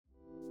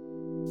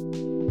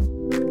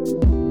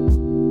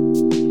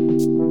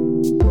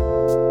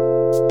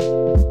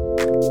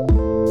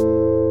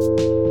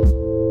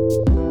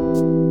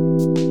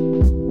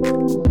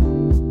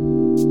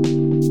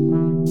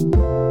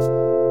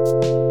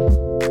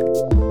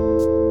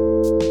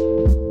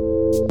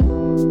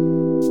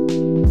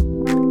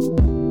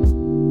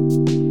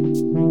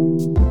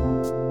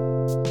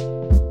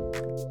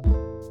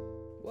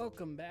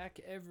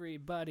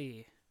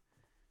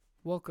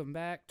Welcome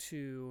back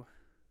to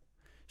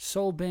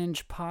Soul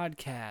Binge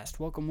Podcast.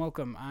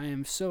 Welcome. I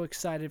am so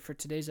excited for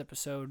today's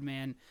episode,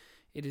 man.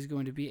 It is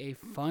going to be a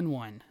fun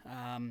one.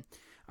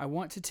 I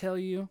want to tell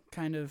you,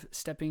 kind of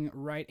stepping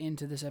right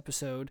into this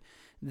episode,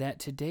 that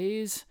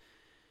today's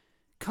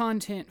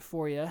content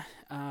for you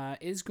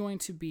is going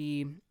to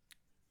be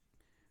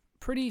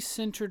pretty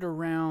centered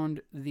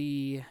around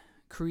the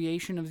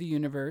creation of the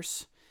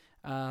universe,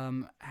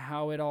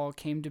 how it all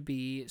came to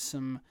be,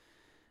 some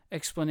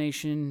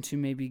explanation to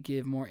maybe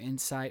give more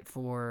insight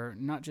for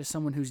not just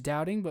someone who's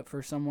doubting, but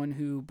for someone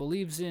who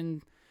believes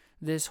in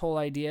this whole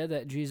idea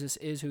that Jesus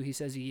is who he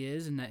says he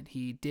is and that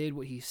he did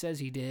what he says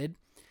he did.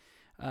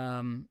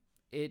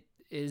 It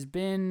has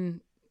been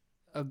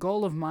a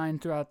goal of mine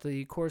throughout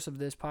the course of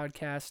this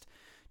podcast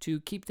to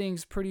keep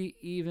things pretty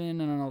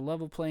even and on a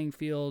level playing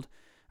field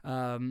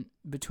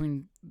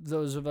between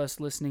those of us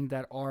listening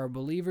that are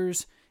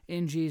believers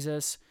in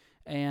Jesus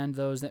and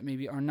those that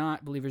maybe are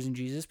not believers in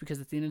Jesus, because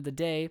at the end of the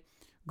day,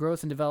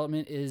 growth and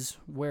development is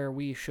where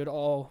we should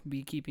all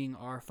be keeping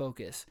our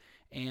focus.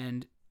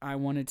 And I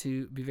wanted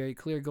to be very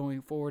clear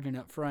going forward and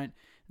up front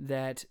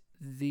that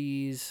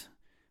these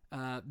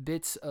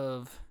bits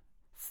of,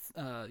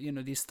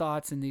 these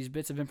thoughts and these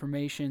bits of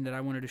information that I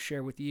wanted to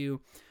share with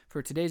you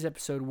for today's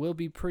episode will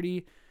be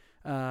pretty,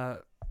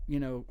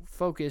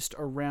 focused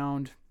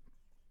around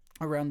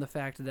the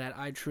fact that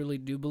I truly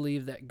do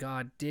believe that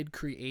God did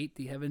create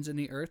the heavens and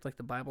the earth, like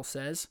the Bible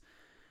says.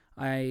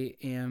 I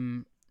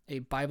am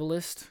a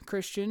Bibleist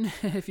Christian,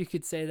 if you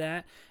could say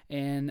that.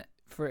 And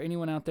for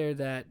anyone out there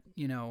that,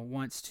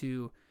 wants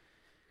to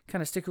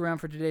kind of stick around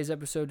for today's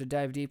episode to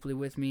dive deeply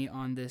with me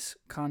on this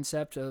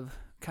concept of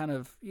kind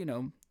of,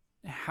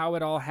 how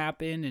it all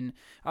happened. And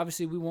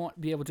obviously we won't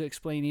be able to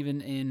explain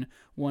even in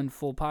one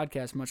full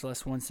podcast, much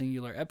less one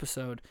singular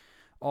episode,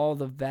 all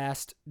the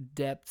vast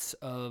depths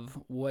of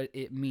what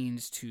it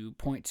means to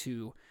point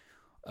to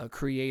a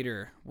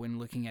creator when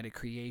looking at a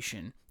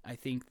creation. I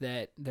think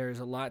that there's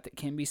a lot that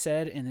can be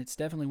said, and it's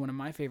definitely one of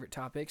my favorite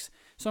topics.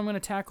 So I'm going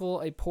to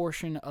tackle a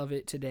portion of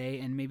it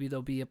today, and maybe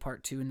there'll be a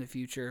part 2 in the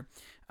future.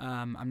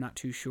 I'm not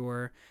too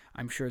sure.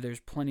 I'm sure there's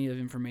plenty of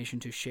information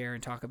to share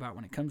and talk about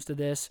when it comes to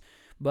this.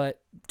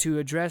 But to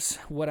address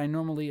what I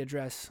normally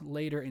address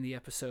later in the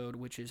episode,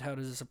 which is how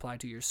does this apply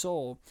to your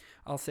soul,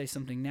 I'll say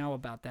something now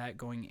about that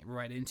going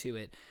right into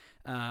it.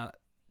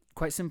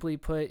 Quite simply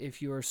put,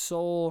 if your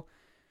soul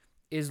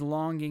is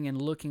longing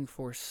and looking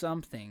for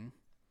something,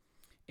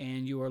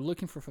 and you are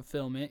looking for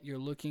fulfillment, you're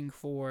looking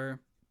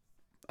for,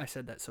 I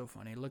said that so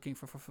funny, looking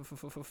for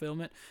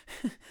fulfillment.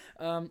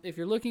 If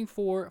you're looking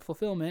for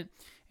fulfillment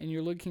and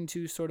you're looking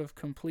to sort of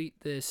complete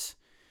this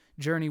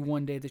journey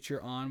one day that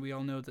you're on, we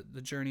all know that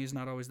the journey is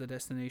not always the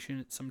destination.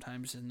 It's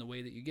sometimes in the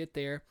way that you get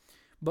there,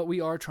 but we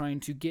are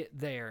trying to get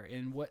there.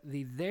 And what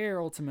the there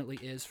ultimately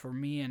is for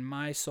me and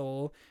my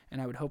soul,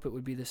 and I would hope it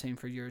would be the same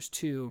for yours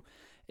too,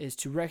 is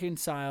to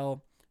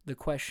reconcile the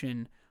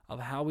question of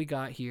how we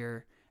got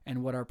here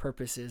and what our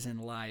purpose is in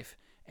life,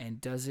 and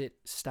does it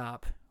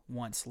stop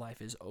once life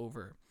is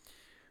over.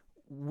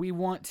 We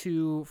want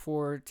to,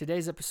 for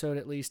today's episode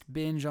at least,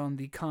 binge on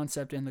the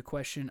concept and the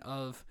question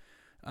of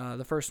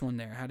the first one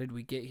there, how did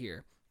we get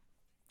here?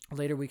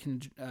 Later we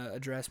can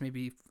address,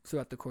 maybe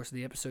throughout the course of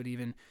the episode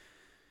even,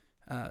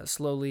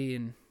 slowly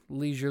and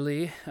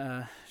leisurely,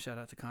 shout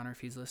out to Connor if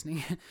he's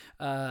listening,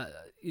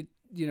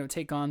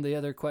 take on the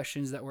other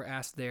questions that were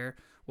asked there.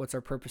 What's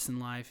our purpose in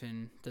life,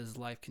 and does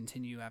life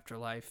continue after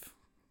life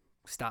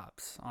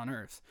stops on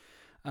earth?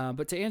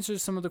 But to answer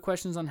some of the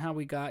questions on how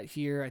we got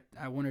here,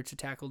 I wanted to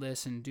tackle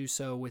this and do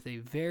so with a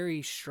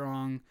very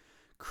strong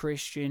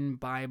Christian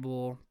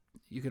Bible,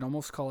 you could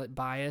almost call it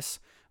bias,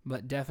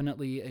 but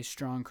definitely a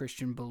strong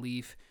Christian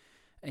belief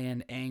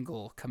and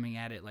angle coming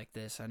at it like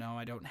this. I know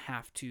I don't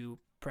have to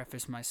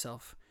preface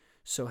myself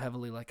so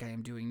heavily like I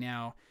am doing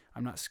now.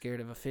 I'm not scared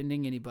of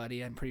offending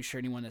anybody. I'm pretty sure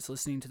anyone that's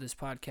listening to this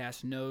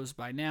podcast knows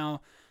by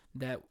now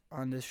that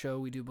on this show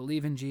we do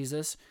believe in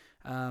Jesus.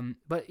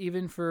 But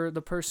even for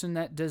the person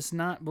that does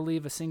not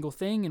believe a single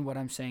thing in what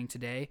I'm saying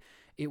today,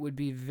 it would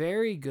be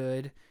very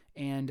good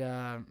and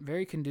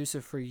very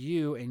conducive for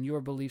you and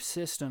your belief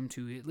system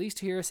to at least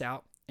hear us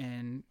out,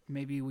 and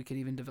maybe we could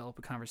even develop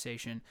a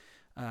conversation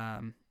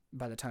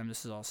by the time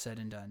this is all said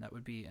and done. That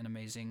would be an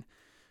amazing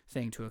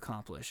thing to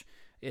accomplish.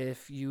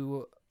 If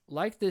you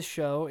like this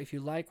show, if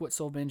you like what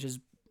Soul Binge has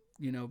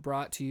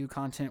brought to you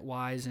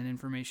content-wise and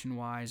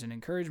information-wise and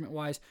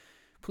encouragement-wise,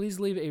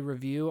 please leave a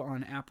review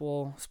on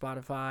Apple,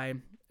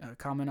 Spotify,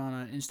 comment on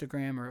an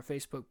Instagram or a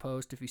Facebook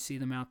post if you see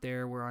them out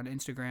there. We're on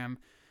Instagram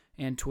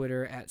and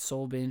Twitter at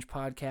Soul Binge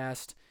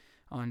Podcast.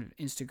 on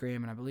Instagram,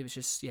 and I believe it's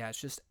just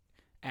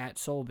at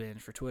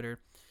SoulBinge for Twitter.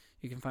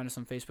 You can find us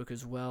on Facebook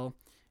as well.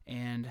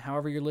 And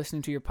however you're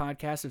listening to your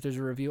podcast, if there's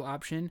a review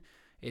option,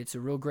 it's a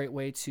real great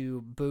way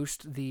to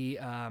boost the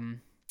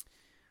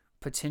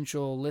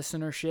potential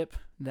listenership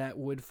that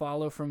would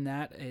follow from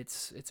that.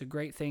 It's a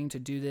great thing to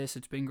do this.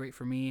 It's been great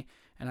for me,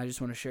 and I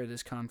just want to share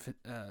this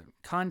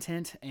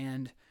content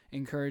and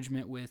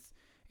encouragement with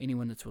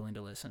anyone that's willing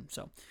to listen.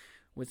 So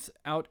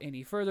without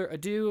any further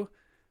ado,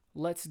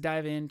 let's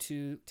dive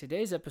into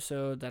today's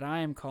episode that I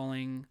am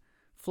calling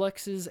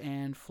Flexes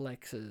and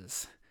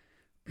Flexes.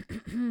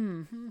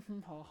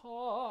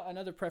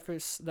 Another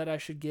preface that I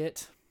should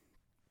get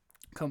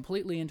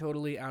completely and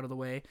totally out of the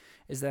way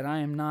is that I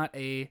am not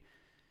a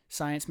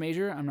science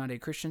major. I'm not a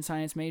Christian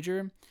Science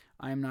major.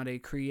 I am not a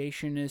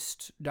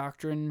creationist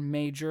doctrine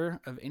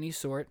major of any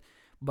sort,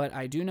 but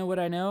I do know what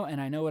I know,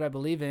 and I know what I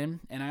believe in,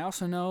 and I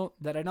also know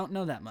that I don't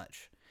know that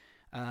much.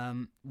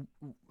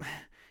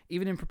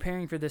 Even in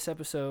preparing for this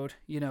episode,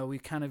 we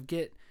kind of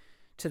get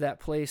to that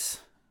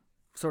place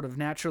sort of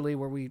naturally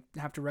where we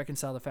have to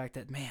reconcile the fact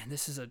that, man,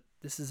 this is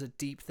a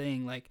deep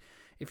thing. Like,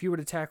 if you were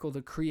to tackle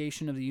the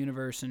creation of the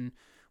universe and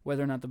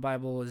whether or not the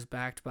Bible is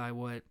backed by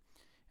what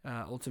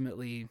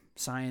ultimately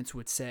science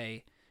would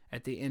say,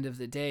 at the end of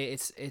the day,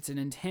 it's an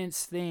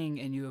intense thing,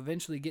 and you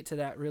eventually get to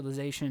that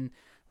realization,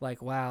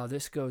 like, wow,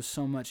 this goes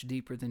so much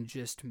deeper than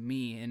just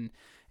me. And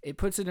it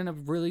puts it in a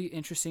really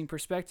interesting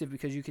perspective,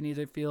 because you can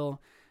either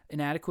feel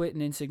inadequate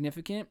and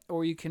insignificant,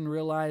 or you can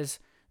realize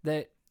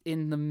that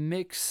in the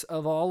mix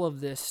of all of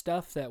this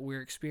stuff that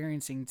we're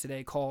experiencing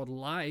today called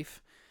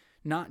life,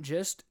 not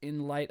just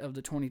in light of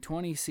the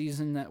 2020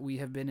 season that we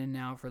have been in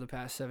now for the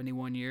past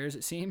 71 years,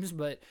 it seems,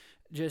 but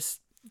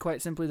just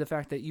quite simply the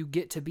fact that you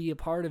get to be a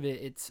part of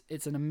it,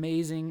 it's an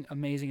amazing,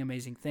 amazing,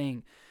 amazing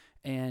thing.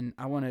 And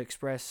I want to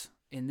express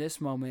in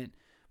this moment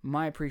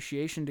my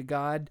appreciation to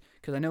God,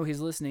 because I know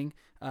He's listening.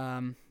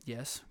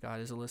 Yes, God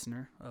is a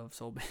listener of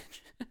Soul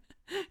Binge.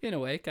 In a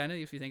way, kind of,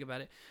 if you think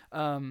about it.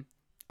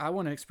 I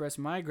want to express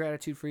my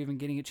gratitude for even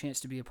getting a chance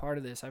to be a part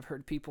of this. I've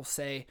heard people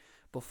say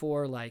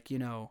before, like,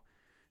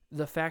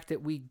 the fact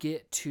that we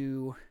get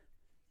to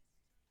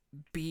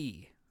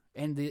be,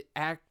 and the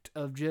act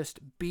of just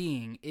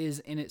being is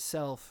in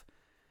itself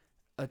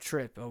a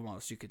trip,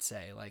 almost, you could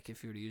say. Like,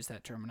 if you were to use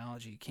that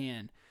terminology, you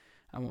can.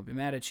 I won't be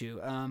mad at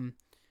you.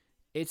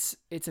 It's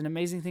an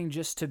amazing thing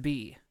just to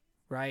be,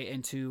 right?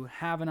 And to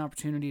have an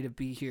opportunity to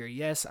be here.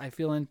 Yes, I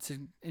feel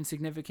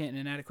insignificant and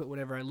inadequate,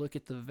 whatever. I look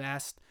at the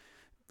vast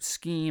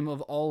scheme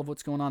of all of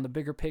what's going on, the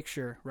bigger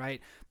picture,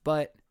 right?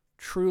 But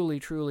truly,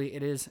 truly,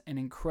 it is an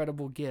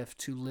incredible gift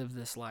to live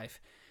this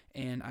life.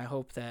 And I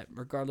hope that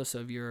regardless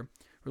of your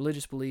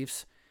religious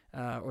beliefs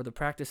or the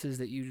practices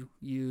that you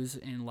use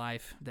in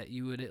life, that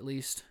you would at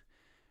least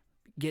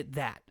get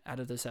that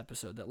out of this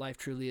episode, that life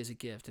truly is a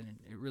gift, and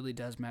it really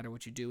does matter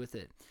what you do with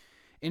it.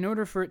 In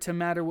order for it to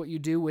matter what you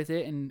do with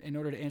it, and in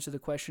order to answer the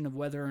question of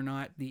whether or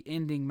not the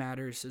ending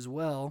matters as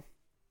well,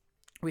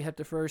 we have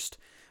to first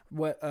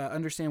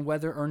understand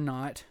whether or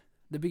not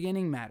the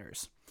beginning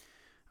matters.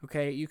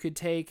 Okay, you could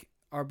take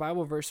our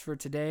Bible verse for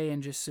today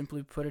and just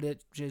simply put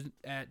it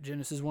at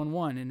Genesis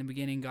 1:1. In the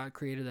beginning, God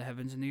created the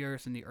heavens and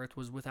the earth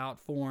was without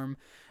form,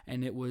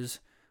 and it was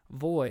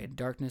void.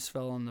 Darkness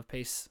fell on the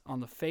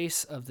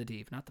face of the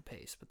deep, not the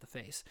pace, but the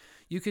face.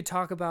 You could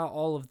talk about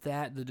all of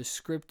that, the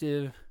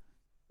descriptive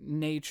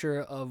nature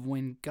of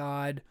when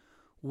God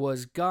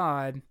was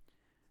God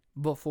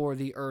before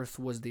the earth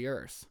was the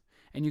earth.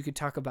 And you could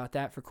talk about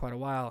that for quite a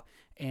while,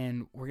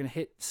 and we're going to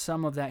hit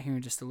some of that here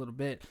in just a little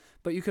bit.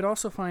 But you could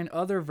also find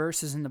other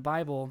verses in the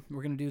Bible.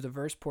 We're going to do the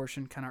verse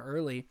portion kind of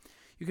early.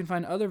 You can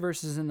find other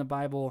verses in the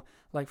Bible,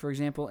 like, for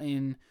example,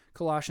 in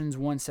Colossians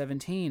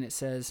 1:17, it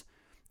says,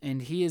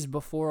 "And He is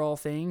before all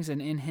things,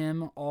 and in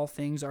Him all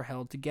things are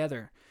held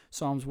together."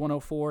 Psalms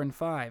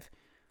 104:5,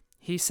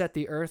 "He set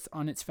the earth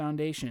on its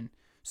foundation,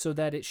 so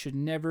that it should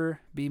never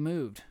be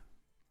moved."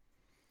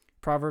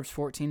 Proverbs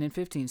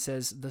 14:15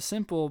 says, "The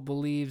simple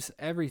believes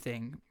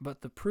everything,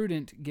 but the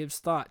prudent gives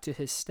thought to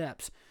his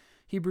steps."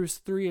 Hebrews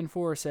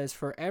 3:4 says,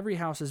 "For every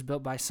house is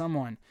built by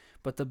someone,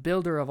 but the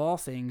builder of all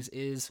things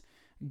is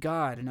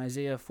God." And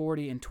Isaiah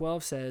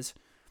 40:12 says,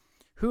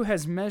 "Who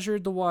has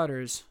measured the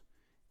waters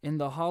in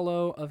the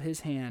hollow of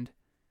His hand,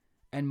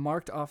 and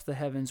marked off the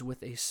heavens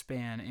with a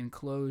span,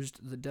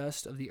 enclosed the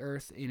dust of the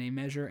earth in a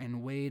measure,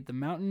 and weighed the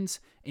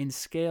mountains in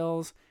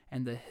scales,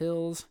 and the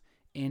hills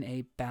in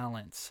a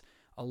balance."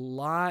 A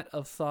lot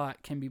of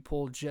thought can be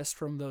pulled just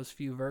from those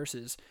few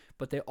verses,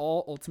 but they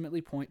all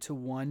ultimately point to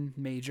one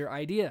major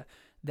idea,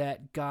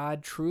 that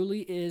God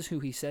truly is who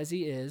He says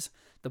He is.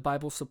 The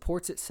Bible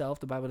supports itself.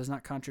 The Bible does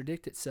not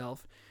contradict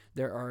itself.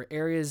 There are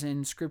areas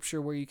in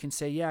Scripture where you can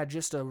say, yeah,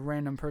 just a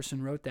random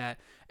person wrote that.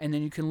 And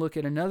then you can look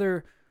at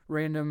another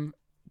random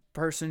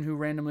person who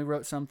randomly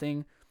wrote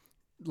something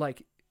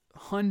like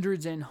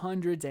hundreds and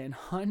hundreds and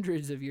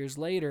hundreds of years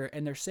later,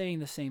 and they're saying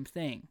the same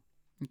thing.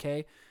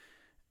 Okay?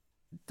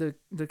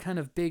 The kind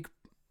of big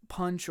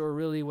punch, or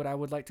really what I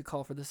would like to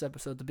call for this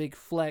episode, the big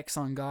flex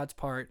on God's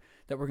part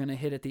that we're going to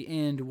hit at the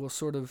end. We'll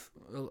sort of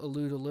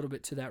allude a little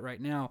bit to that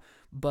right now.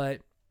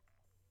 But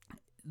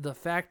the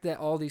fact that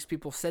all these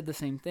people said the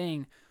same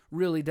thing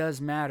really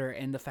does matter.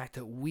 And the fact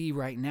that we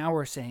right now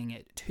are saying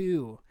it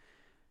too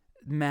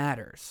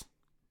matters.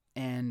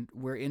 And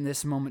we're in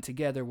this moment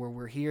together where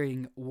we're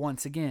hearing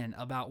once again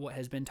about what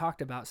has been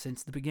talked about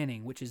since the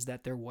beginning, which is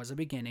that there was a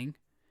beginning,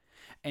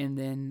 and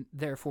then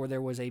therefore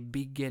there was a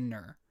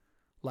beginner,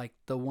 like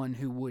the one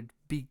who would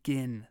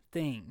begin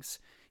things.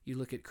 You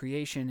look at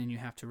creation and you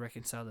have to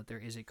reconcile that there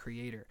is a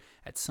creator.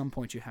 At some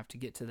point you have to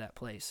get to that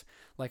place.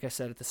 Like I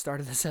said at the start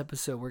of this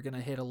episode, we're going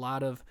to hit a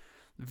lot of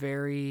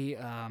very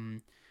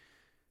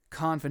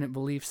confident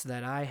beliefs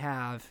that I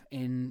have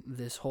in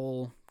this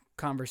whole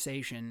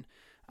conversation.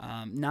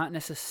 Not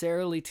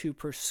necessarily to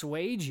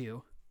persuade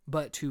you,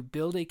 but to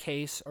build a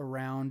case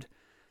around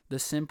the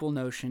simple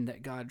notion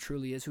that God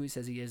truly is who he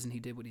says he is, and he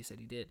did what he said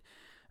he did.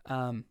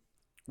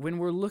 When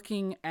we're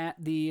looking at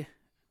the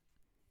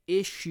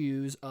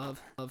issues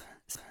of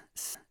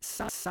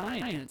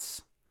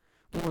science,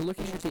 when we're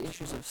looking at the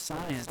issues of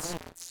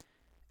science,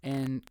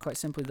 and quite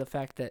simply the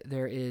fact that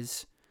there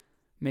is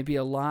maybe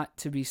a lot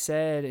to be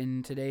said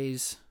in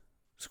today's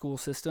school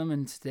system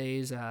and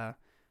today's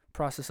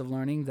process of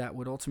learning that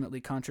would ultimately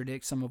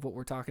contradict some of what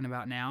we're talking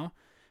about now.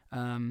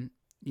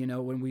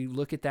 When we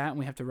look at that and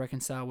we have to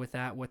reconcile with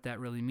that, what that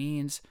really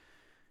means,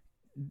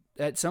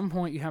 at some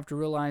point you have to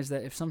realize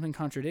that if something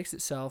contradicts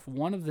itself,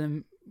 one of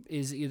them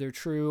is either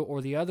true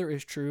or the other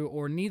is true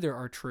or neither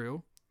are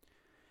true.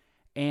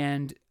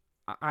 And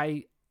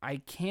I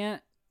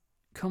can't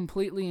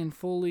completely and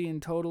fully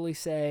and totally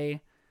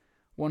say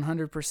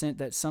 100%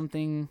 that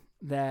something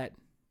that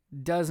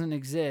doesn't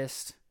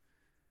exist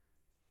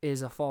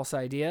is a false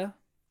idea.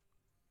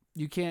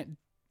 You can't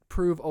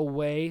prove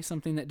away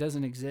something that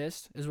doesn't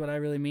exist, is what I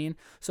really mean.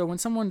 So when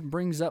someone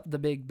brings up the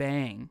Big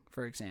Bang,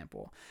 for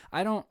example,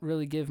 I don't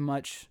really give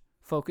much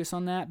focus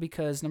on that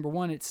because, number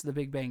one, it's the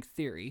Big Bang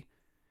Theory.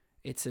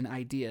 It's an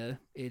idea.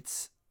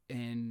 It's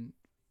an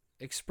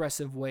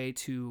expressive way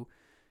to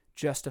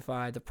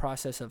justify the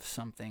process of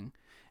something.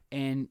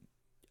 And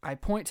I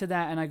point to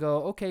that and I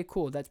go, okay,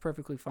 cool, that's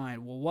perfectly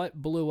fine. Well,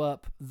 what blew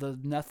up the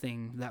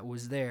nothing that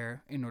was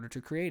there in order to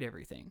create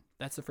everything?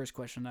 That's the first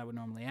question I would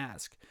normally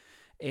ask.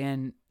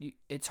 And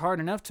it's hard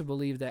enough to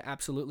believe that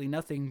absolutely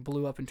nothing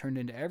blew up and turned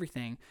into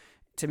everything.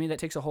 To me, that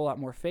takes a whole lot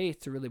more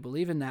faith to really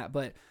believe in that.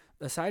 But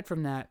aside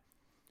from that,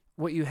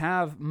 what you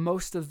have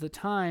most of the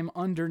time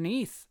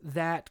underneath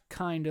that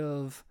kind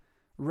of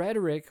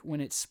rhetoric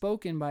when it's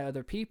spoken by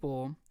other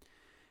people,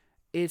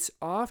 it's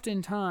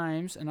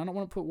oftentimes, and I don't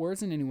want to put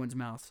words in anyone's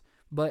mouth,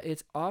 but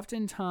it's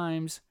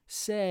oftentimes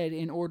said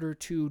in order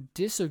to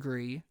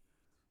disagree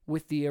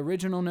with the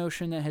original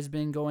notion that has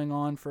been going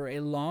on for a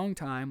long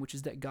time, which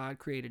is that God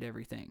created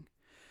everything.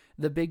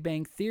 The Big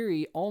Bang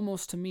Theory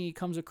almost to me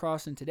comes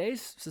across in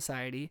today's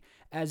society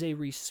as a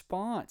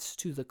response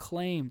to the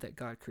claim that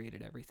God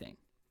created everything.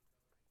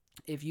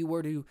 If you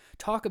were to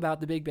talk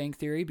about the Big Bang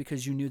Theory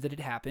because you knew that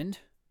it happened,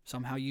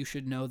 somehow you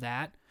should know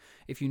that.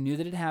 If you knew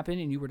that it happened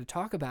and you were to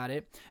talk about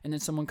it, and then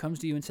someone comes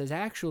to you and says,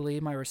 actually,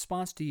 my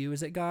response to you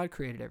is that God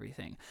created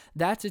everything.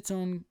 That's its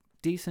own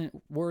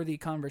decent, worthy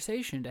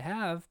conversation to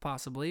have,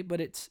 possibly, but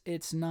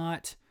it's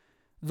not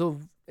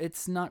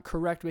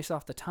correct based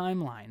off the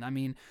timeline. I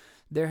mean,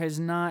 there was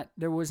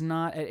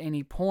not at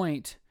any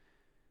point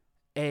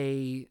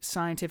a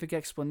scientific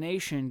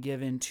explanation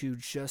given to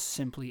just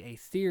simply a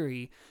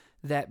theory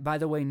that, by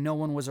the way, no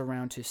one was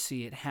around to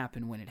see it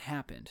happen when it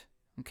happened.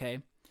 Okay?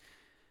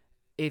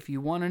 If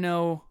you want to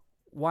know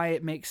why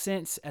it makes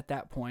sense at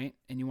that point,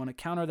 and you want to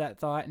counter that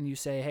thought, and you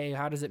say, hey,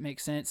 how does it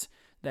make sense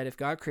that if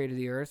God created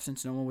the earth,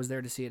 since no one was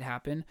there to see it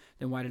happen,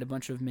 then why did a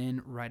bunch of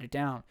men write it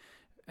down?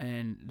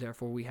 And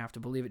therefore we have to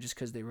believe it just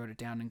because they wrote it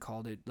down and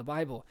called it the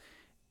Bible.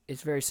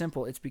 It's very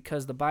simple. It's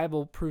because the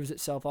Bible proves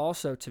itself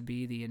also to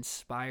be the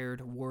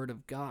inspired word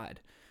of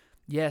God.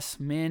 Yes,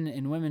 men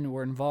and women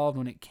were involved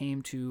when it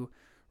came to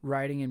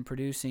writing and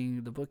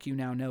producing the book you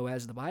now know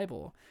as the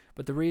Bible.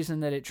 But the reason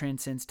that it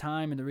transcends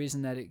time and the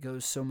reason that it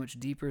goes so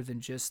much deeper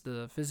than just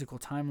the physical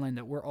timeline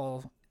that we're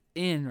all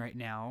in right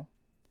now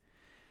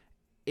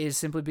is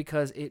simply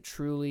because it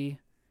truly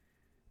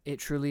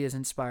is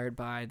inspired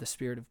by the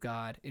Spirit of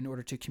God in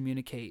order to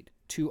communicate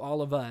to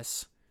all of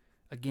us,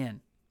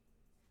 again,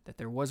 that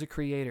there was a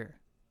creator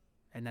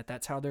and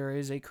that's how there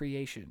is a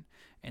creation,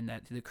 and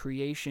that the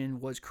creation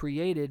was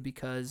created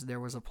because there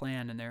was a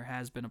plan, and there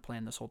has been a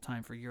plan this whole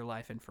time for your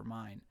life and for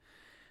mine.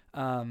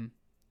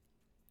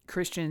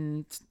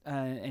 Christians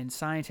and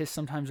scientists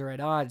sometimes are at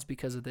odds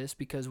because of this,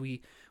 because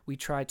we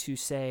try to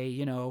say,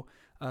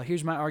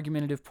 here's my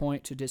argumentative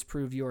point to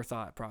disprove your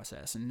thought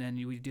process, and then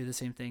we do the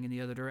same thing in the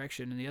other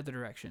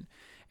direction,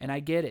 And I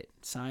get it.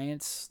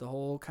 Science, the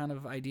whole kind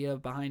of idea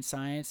behind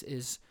science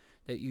is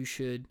that you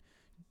should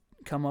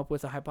come up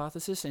with a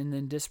hypothesis and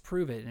then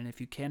disprove it. And if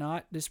you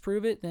cannot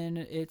disprove it, then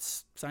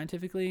it's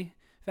scientifically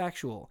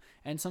factual.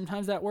 And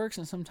sometimes that works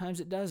and sometimes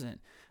it doesn't.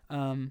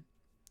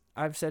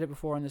 I've said it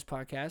before on this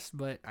podcast,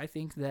 but I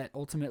think that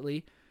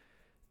ultimately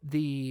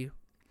the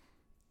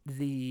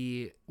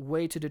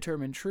way to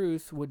determine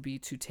truth would be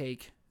to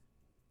take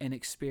an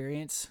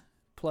experience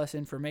plus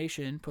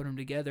information, put them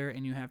together,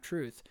 and you have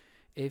truth.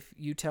 If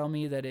you tell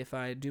me that if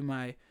I do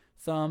my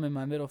thumb and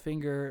my middle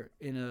finger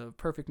in a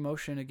perfect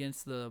motion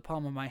against the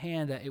palm of my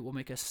hand, that it will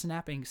make a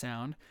snapping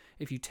sound.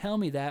 If you tell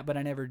me that, but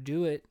I never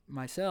do it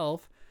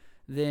myself,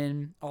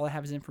 then all I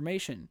have is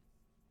information.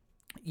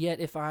 Yet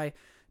if I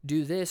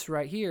do this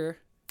right here,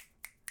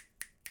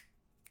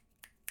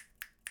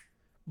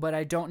 but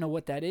I don't know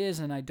what that is,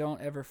 and I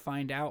don't ever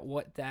find out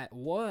what that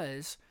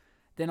was,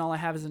 then all I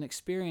have is an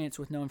experience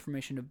with no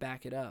information to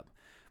back it up.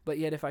 But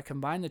yet if I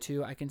combine the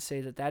two, I can say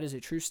that that is a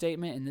true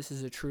statement and this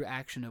is a true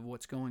action of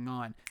what's going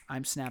on.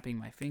 I'm snapping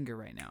my finger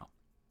right now,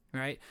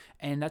 right?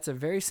 And that's a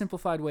very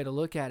simplified way to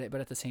look at it, but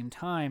at the same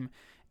time,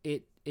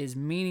 it is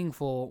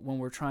meaningful when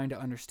we're trying to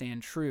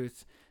understand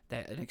truth,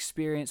 that an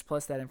experience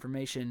plus that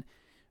information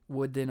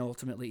would then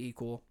ultimately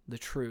equal the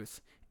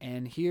truth.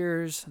 And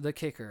here's the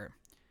kicker.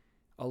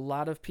 A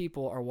lot of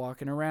people are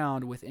walking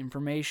around with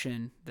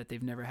information that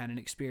they've never had an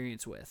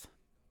experience with.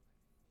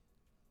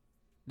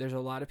 There's a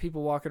lot of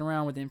people walking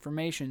around with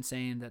information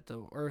saying that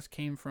the earth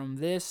came from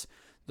this,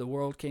 the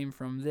world came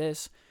from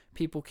this,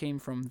 people came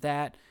from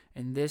that,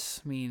 and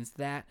this means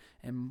that,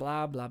 and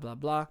blah, blah, blah,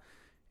 blah.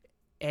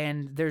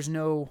 And there's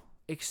no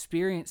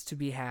experience to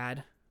be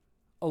had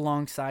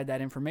alongside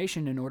that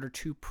information in order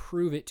to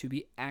prove it to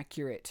be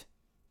accurate.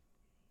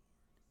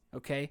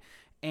 Okay?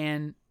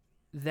 And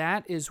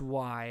that is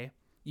why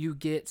you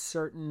get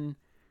certain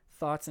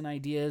thoughts and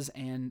ideas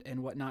and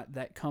whatnot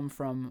that come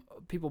from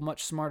people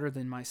much smarter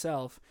than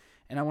myself.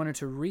 And I wanted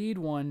to read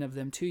one of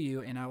them to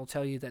you, and I will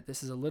tell you that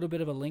this is a little bit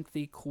of a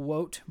lengthy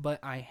quote, but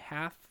I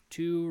have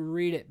to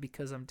read it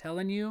because I'm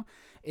telling you,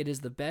 it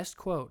is the best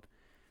quote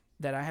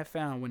that I have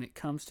found when it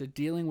comes to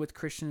dealing with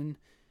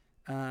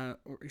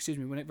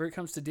whenever it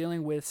comes to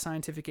dealing with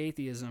scientific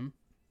atheism,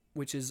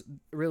 which is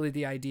really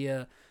the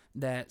idea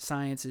that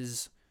science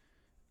is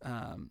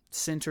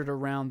centered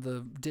around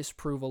the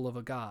disapproval of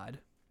a God,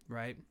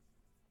 right?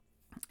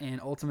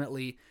 And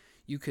ultimately,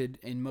 you could,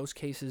 in most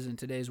cases in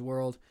today's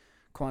world,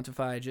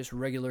 quantify just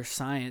regular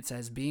science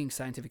as being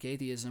scientific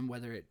atheism,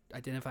 whether it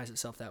identifies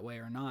itself that way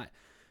or not.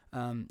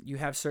 You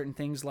have certain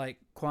things like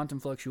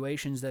quantum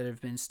fluctuations that have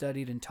been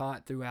studied and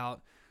taught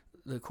throughout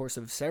the course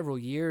of several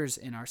years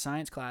in our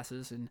science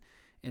classes and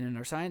in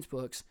our science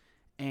books.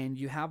 And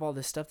you have all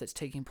this stuff that's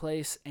taking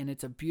place, and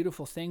it's a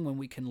beautiful thing when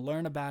we can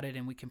learn about it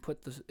and we can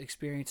put the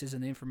experiences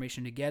and the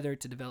information together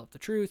to develop the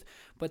truth.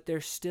 But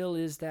there still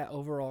is that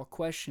overall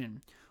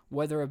question,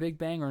 whether a Big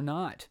Bang or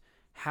not,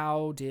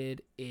 how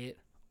did it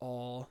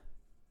all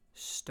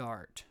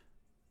start?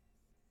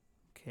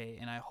 Okay,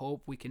 and I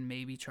hope we can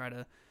maybe try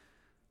to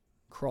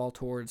crawl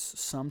towards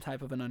some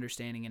type of an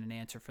understanding and an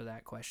answer for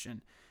that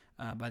question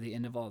by the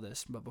end of all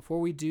this. But before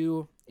we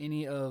do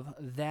any of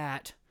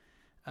that,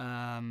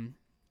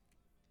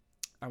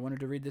 I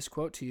wanted to read this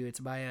quote to you. It's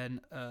by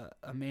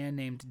a man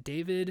named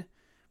David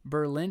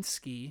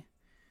Berlinski.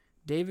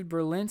 David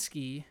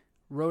Berlinski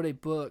wrote a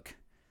book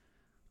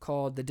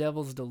called The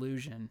Devil's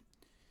Delusion.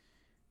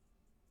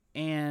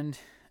 And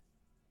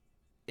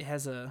it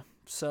has a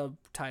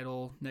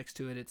subtitle next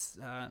to it. It's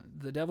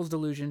The Devil's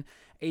Delusion,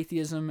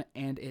 Atheism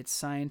and Its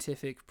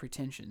Scientific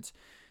Pretensions.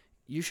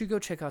 You should go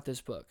check out this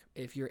book.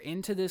 If you're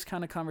into this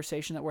kind of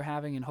conversation that we're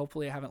having, and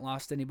hopefully I haven't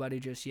lost anybody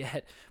just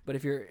yet, but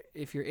if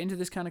you're into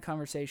this kind of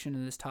conversation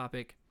and this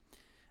topic,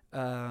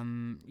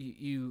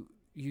 you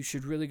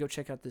should really go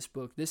check out this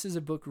book. This is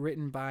a book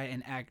written by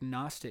an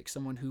agnostic,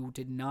 someone who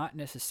did not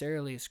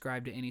necessarily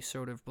ascribe to any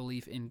sort of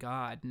belief in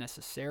God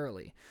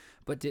necessarily,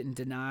 but didn't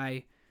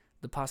deny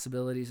the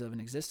possibilities of an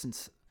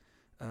existence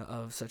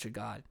of such a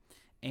God.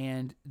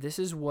 And this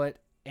is what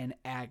an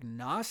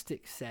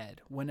agnostic said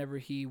whenever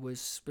he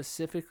was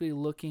specifically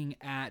looking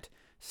at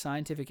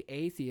scientific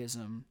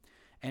atheism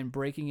and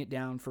breaking it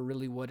down for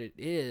really what it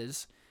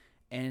is.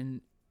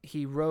 And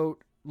he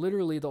wrote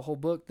literally the whole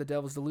book, The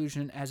Devil's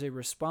Delusion, as a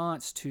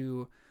response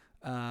to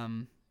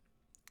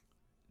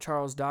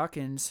Charles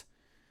Dawkins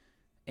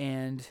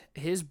and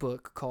his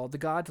book called The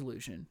God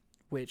Delusion,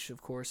 which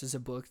of course is a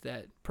book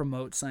that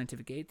promotes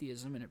scientific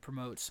atheism, and it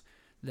promotes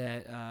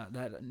that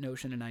that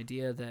notion and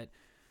idea that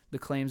the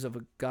claims of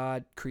a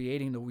God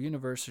creating the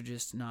universe are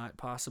just not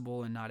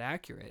possible and not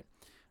accurate.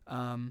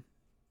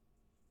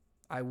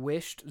 I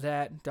wished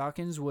that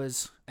Dawkins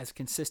was as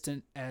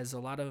consistent as a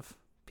lot of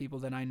people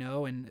that I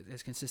know and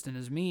as consistent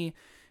as me,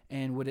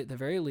 and would at the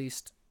very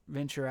least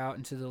venture out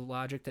into the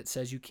logic that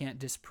says you can't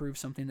disprove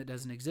something that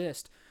doesn't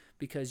exist,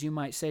 because you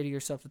might say to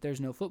yourself that there's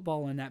no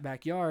football in that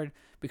backyard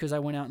because I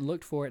went out and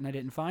looked for it and I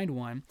didn't find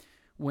one,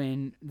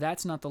 when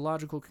that's not the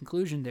logical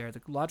conclusion there.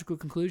 The logical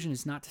conclusion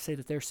is not to say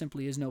that there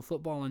simply is no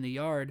football in the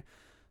yard.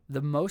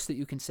 The most that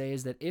you can say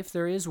is that if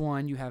there is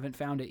one, you haven't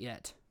found it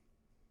yet.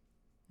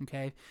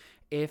 Okay?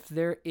 If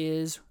there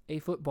is a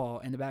football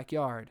in the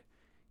backyard,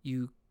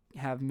 you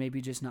have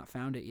maybe just not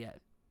found it yet.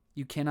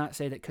 You cannot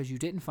say that because you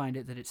didn't find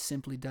it, that it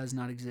simply does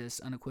not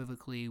exist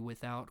unequivocally,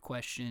 without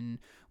question,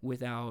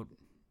 without,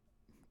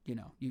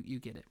 you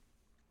get it.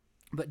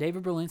 But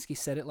David Berlinski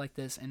said it like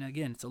this, and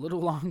again, it's a little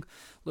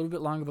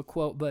bit longer of a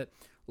quote, but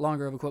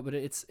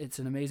it's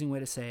an amazing way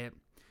to say it.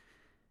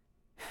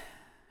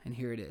 And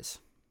here it is.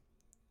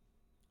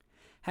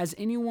 Has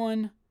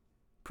anyone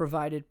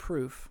provided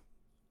proof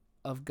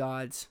of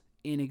God's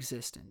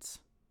inexistence?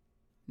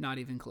 Not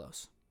even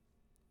close.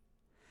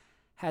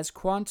 Has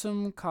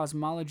quantum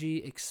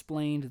cosmology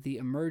explained the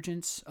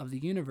emergence of the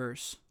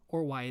universe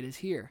or why it is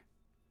here?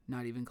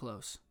 Not even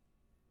close.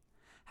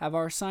 Have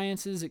our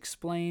sciences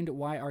explained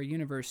why our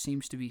universe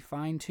seems to be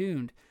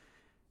fine-tuned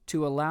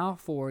to allow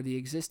for the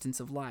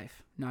existence of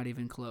life? Not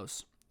even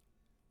close.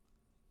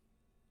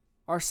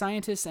 Are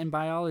scientists and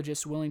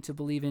biologists willing to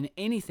believe in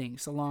anything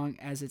so long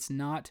as it's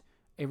not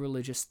a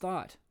religious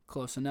thought?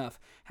 Close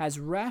enough. Has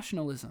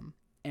rationalism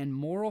and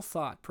moral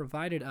thought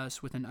provided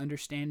us with an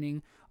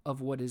understanding of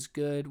what is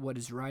good, what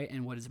is right,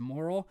 and what is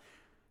moral?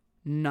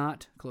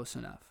 Not close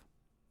enough.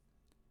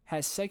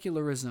 Has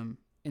secularism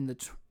in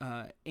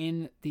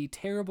the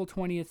terrible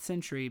 20th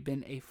century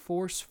been a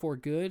force for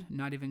good?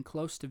 Not even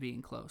close to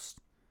being close.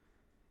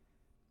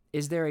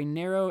 Is there a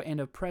narrow and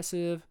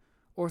oppressive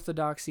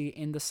orthodoxy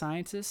in the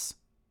sciences?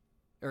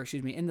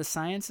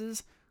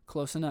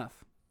 Close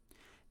enough.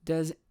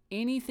 Does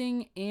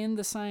anything in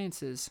the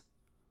sciences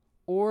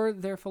or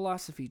their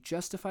philosophy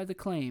justify the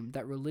claim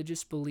that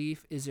religious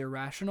belief is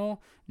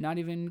irrational? Not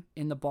even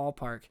in the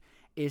ballpark.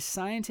 Is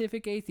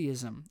scientific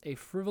atheism a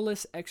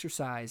frivolous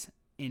exercise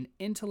in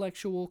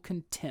intellectual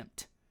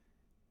contempt?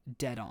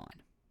 Dead on.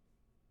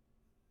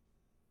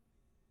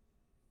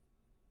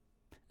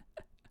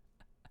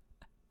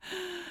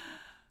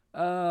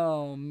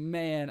 Oh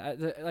man,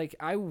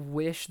 I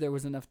wish there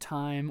was enough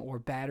time or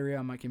battery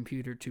on my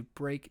computer to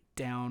break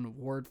down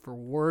word for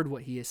word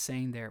what he is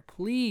saying there.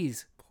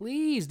 Please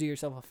do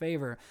yourself a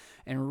favor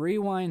and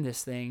rewind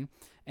this thing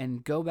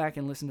and go back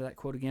and listen to that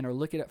quote again, or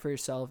look it up for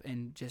yourself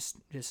and just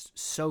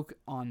soak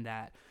on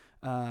that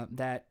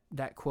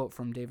quote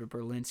from David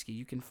Berlinski.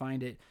 You can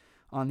find it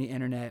on the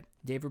internet.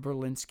 David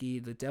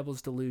Berlinski, The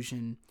Devil's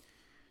Delusion,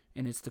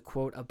 and it's the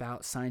quote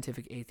about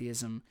scientific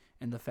atheism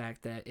and the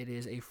fact that it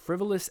is a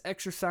frivolous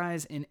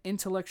exercise in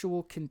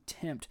intellectual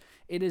contempt.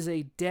 It is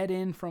a dead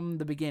end from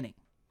the beginning.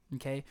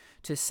 Okay,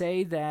 to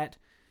say that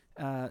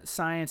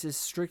science is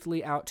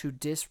strictly out to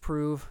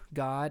disprove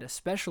God,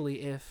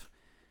 especially if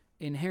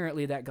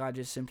inherently that God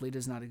just simply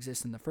does not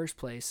exist in the first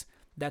place,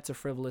 that's a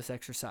frivolous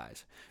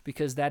exercise,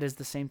 because that is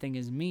the same thing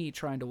as me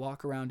trying to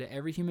walk around to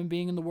every human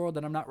being in the world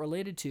that I'm not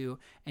related to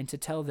and to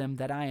tell them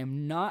that I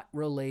am not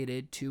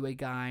related to a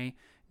guy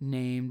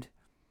named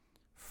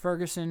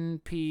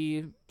Ferguson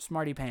P.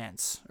 Smarty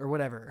Pants or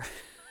whatever.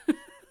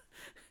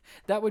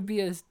 That would be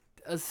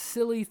a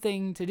silly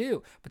thing to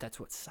do, but that's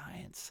what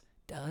science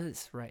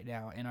does right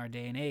now in our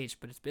day and age.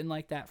 But it's been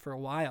like that for a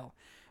while,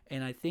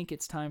 and I think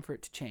it's time for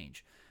it to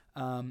change.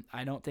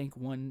 I don't think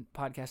one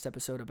podcast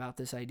episode about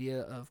this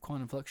idea of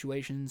quantum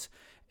fluctuations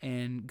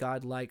and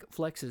godlike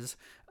flexes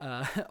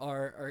I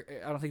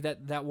don't think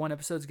that one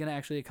episode is going to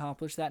actually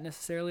accomplish that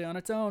necessarily on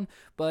its own,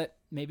 but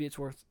maybe it's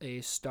worth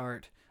a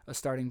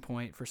starting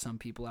point for some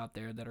people out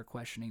there that are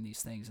questioning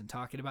these things and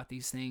talking about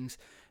these things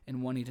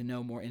and wanting to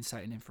know more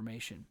insight and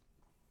information.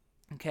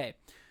 Okay,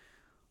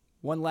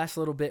 one last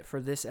little bit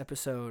for this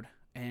episode,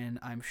 and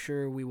I'm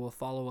sure we will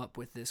follow up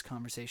with this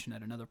conversation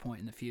at another point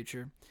in the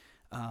future.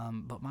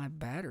 But my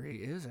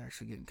battery is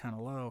actually getting kind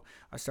of low.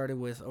 I started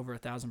with over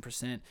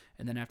 1,000%,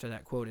 and then after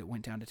that quote, it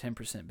went down to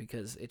 10%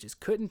 because it just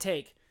couldn't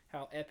take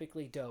how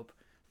epically dope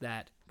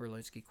that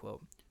Berlinski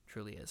quote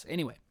truly is.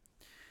 Anyway,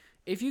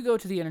 if you go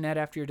to the internet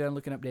after you're done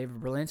looking up David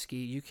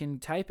Berlinski, you can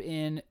type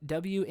in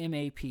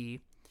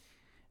WMAP.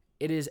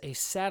 It is a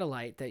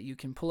satellite that you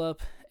can pull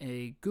up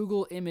a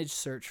Google image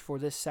search for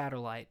this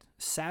satellite.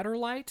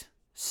 Satellite?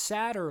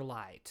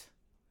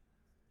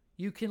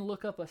 You can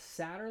look up a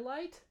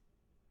satellite?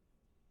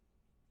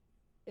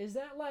 Is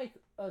that like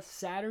a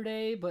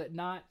Saturday but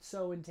not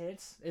so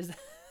intense? Is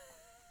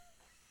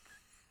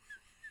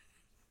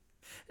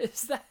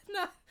that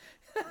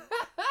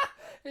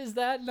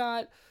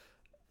not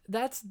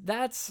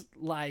that's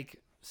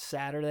like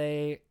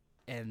Saturday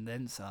and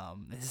then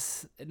some.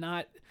 Is it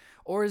not,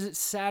 or is it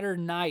Saturday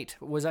night?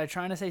 Was I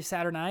trying to say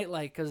Saturday night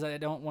because I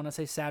don't want to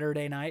say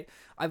Saturday night?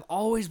 I've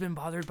always been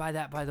bothered by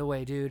that, by the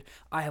way, dude.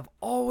 I have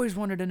always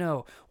wanted to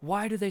know,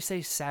 why do they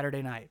say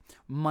Saturday night,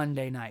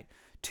 Monday night,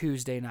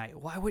 Tuesday night?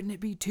 Why wouldn't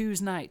it be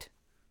Tuesday night?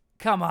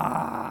 Come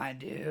on,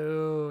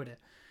 dude.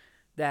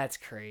 That's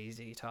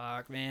crazy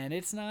talk, man.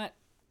 It's not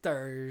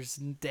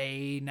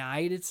Thursday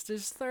night. It's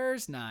just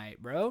Thursday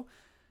night, bro.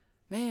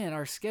 Man,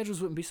 our schedules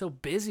wouldn't be so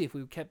busy if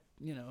we kept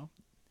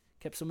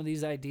some of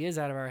these ideas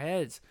out of our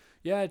heads.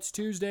 Yeah, it's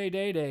Tuesday,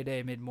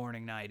 day,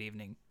 mid-morning, night,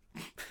 evening.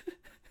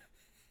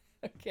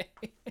 Okay.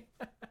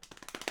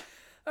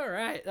 All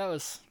right, that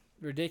was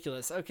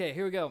ridiculous. Okay,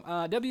 here we go.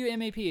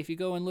 WMAP, if you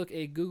go and look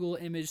a Google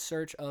image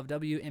search of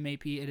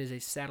WMAP, it is a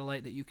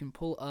satellite that you can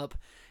pull up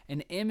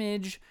an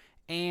image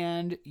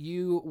and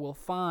you will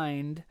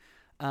find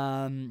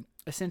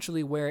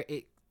essentially where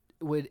it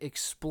would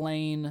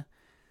explain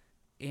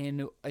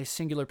in a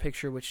singular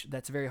picture, which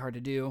that's very hard to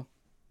do,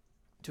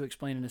 to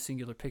explain in a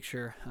singular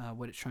picture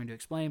what it's trying to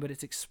explain, but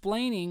it's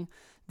explaining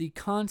the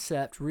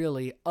concept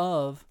really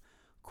of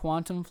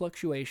quantum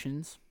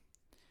fluctuations.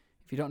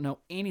 If you don't know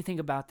anything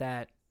about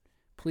that,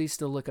 please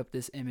still look up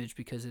this image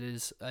because it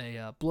is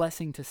a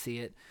blessing to see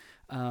it.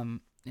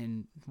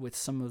 And with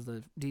some of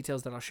the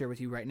details that I'll share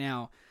with you right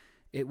now,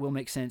 it will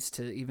make sense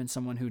to even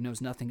someone who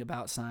knows nothing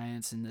about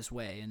science in this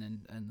way,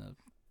 and the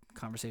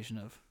conversation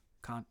of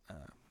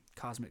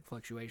cosmic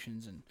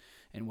fluctuations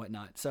and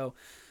whatnot. So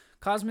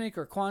cosmic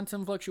or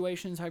quantum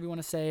fluctuations, however you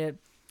want to say it,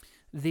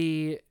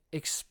 the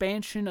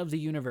expansion of the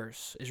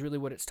universe is really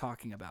what it's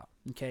talking about,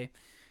 okay?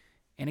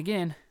 And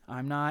again,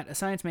 I'm not a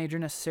science major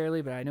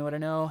necessarily, but I know what I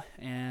know,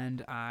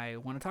 and I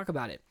want to talk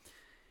about it.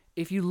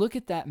 If you look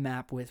at that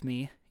map with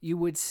me, you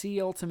would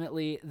see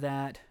ultimately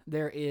that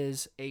there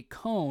is a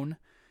cone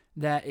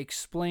that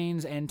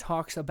explains and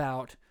talks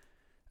about,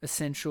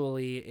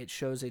 essentially, it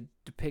shows a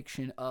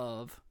depiction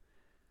of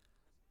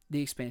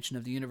the expansion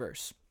of the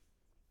universe.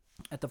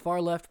 At the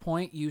far left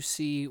point, you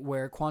see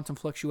where quantum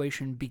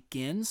fluctuation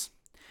begins,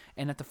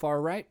 and at the far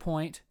right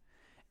point,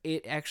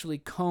 it actually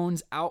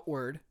cones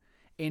outward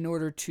in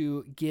order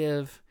to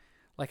give,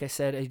 like I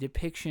said, a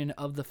depiction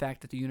of the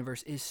fact that the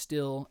universe is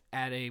still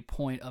at a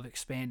point of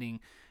expanding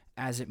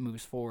as it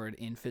moves forward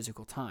in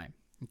physical time.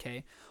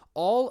 Okay?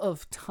 All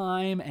of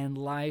time and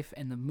life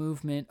and the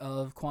movement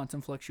of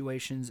quantum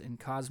fluctuations and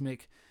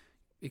cosmic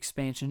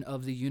expansion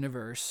of the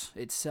universe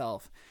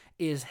itself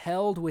is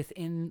held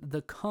within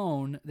the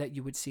cone that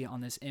you would see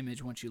on this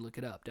image once you look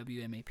it up,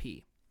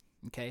 WMAP.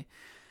 Okay?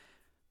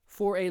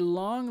 For a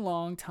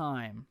long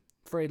time,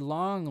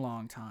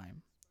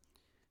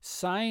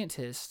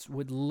 scientists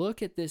would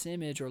look at this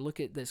image, or look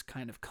at this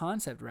kind of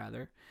concept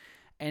rather,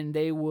 and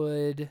they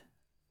would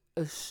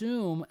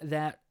assume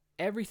that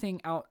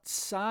everything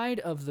outside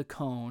of the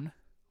cone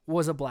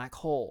was a black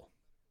hole.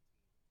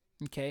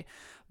 Okay?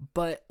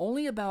 But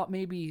only about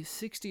maybe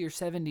 60 or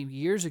 70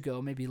 years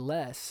ago, maybe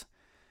less,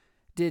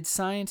 did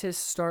scientists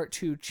start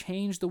to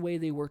change the way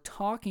they were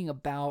talking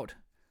about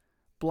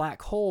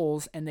black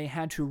holes, and they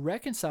had to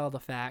reconcile the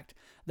fact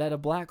that a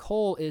black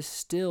hole is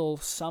still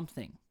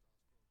something.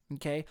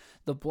 Okay?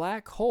 The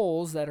black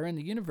holes that are in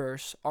the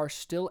universe are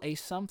still a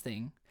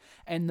something,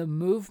 and the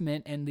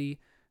movement and the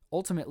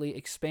ultimately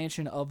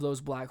expansion of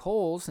those black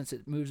holes, since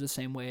it moves the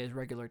same way as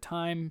regular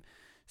time,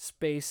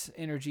 space,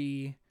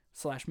 energy,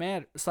 slash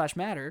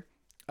matter,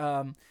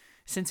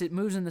 since it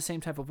moves in the same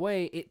type of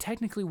way, it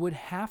technically would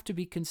have to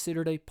be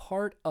considered a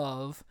part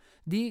of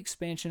the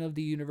expansion of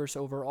the universe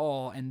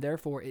overall, and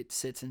therefore it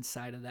sits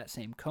inside of that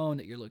same cone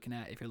that you're looking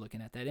at if you're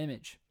looking at that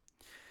image.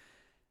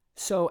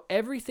 So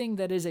everything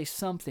that is a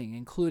something,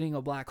 including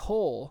a black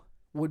hole,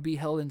 would be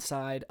held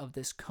inside of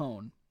this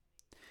cone.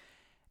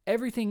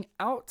 Everything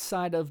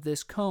outside of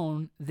this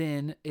cone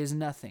then is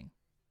nothing.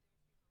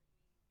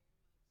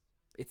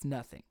 It's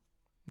nothing.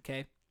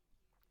 Okay?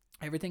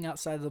 Everything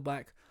outside of the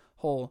black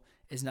hole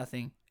is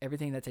nothing.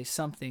 Everything that's a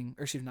something,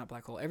 or excuse me, not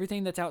black hole,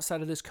 everything that's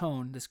outside of this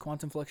cone, this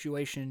quantum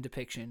fluctuation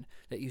depiction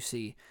that you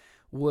see,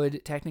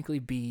 would technically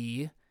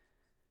be,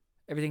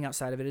 everything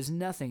outside of it is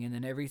nothing, and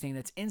then everything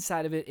that's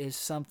inside of it is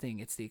something.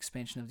 It's the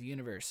expansion of the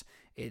universe.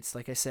 It's,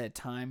 like I said,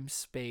 time,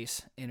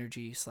 space,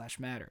 energy, slash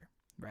matter,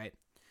 right?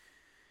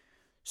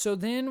 So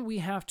then we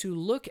have to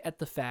look at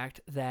the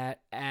fact that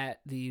at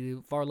the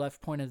far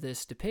left point of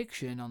this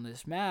depiction on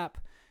this map,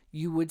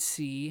 you would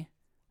see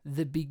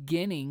the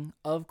beginning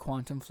of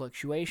quantum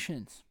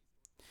fluctuations.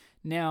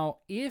 Now,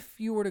 if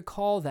you were to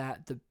call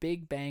that the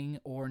Big Bang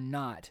or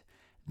not,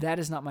 that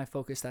is not my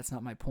focus. That's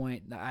not my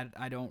point.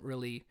 I don't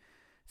really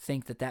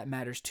think that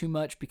matters too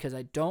much, because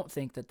I don't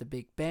think that the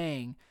Big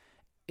Bang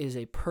is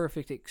a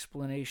perfect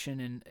explanation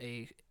and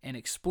an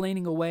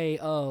explaining away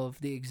of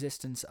the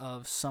existence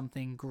of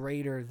something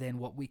greater than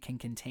what we can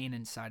contain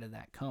inside of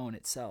that cone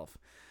itself.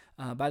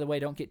 By the way,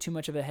 don't get too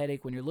much of a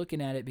headache when you're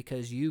looking at it,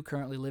 because you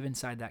currently live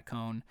inside that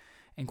cone,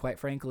 and quite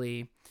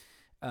frankly,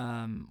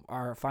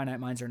 our finite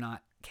minds are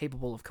not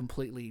capable of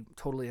completely,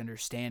 totally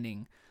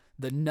understanding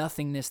the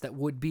nothingness that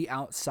would be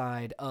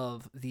outside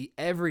of the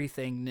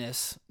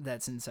everythingness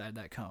that's inside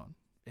that cone,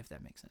 if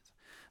that makes sense.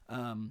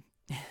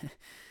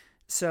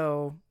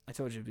 So I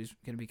told you it was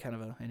going to be kind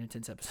of an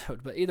intense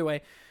episode, but either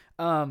way,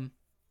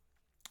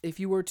 if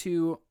you were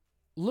to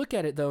look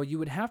at it though, you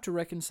would have to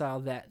reconcile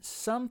that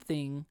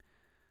something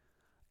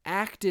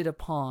acted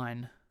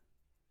upon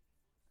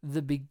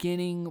the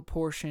beginning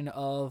portion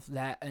of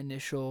that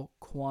initial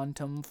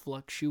quantum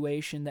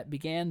fluctuation that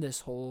began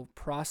this whole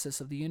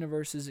process of the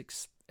universe's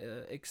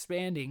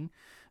expanding,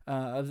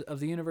 of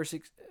the universe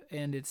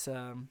and its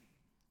and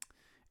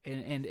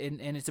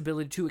its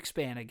ability to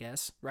expand, I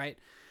guess, right?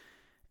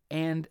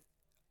 And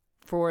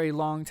for a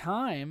long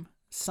time,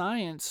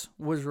 science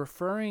was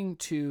referring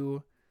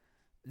to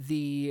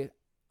the,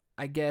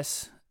 I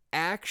guess,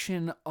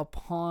 action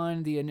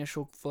upon the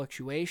initial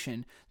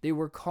fluctuation. They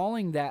were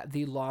calling that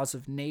the laws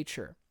of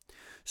nature.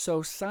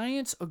 So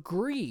science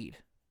agreed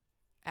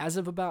as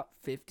of about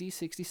 50,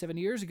 60, 70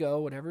 years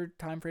ago, whatever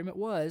time frame it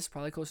was,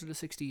 probably closer to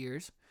 60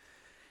 years,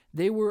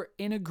 they were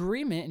in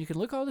agreement, and you can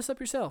look all this up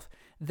yourself,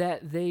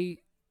 that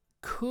they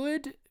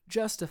could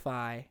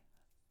justify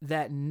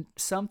that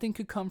something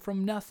could come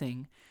from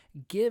nothing,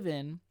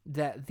 given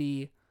that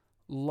the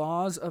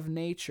laws of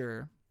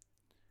nature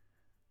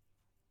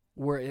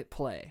were at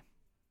play.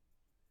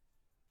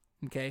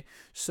 Okay,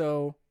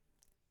 so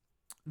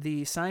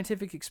the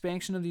scientific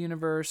expansion of the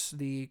universe,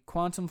 the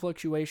quantum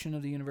fluctuation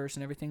of the universe,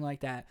 and everything like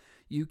that,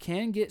 you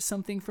can get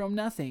something from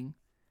nothing,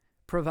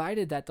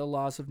 provided that the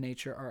laws of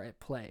nature are at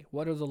play.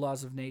 What are the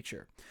laws of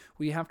nature?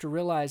 Well, you have to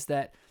realize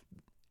that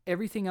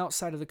everything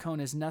outside of the cone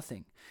is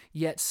nothing,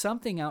 yet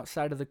something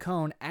outside of the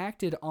cone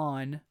acted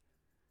on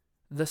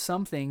the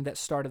something that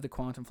started the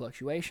quantum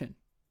fluctuation.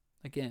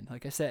 Again,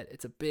 like I said,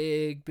 it's a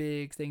big,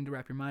 big thing to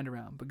wrap your mind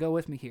around, but go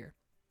with me here.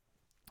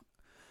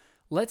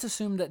 Let's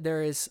assume that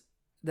there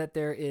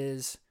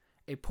is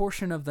a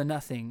portion of the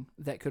nothing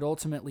that could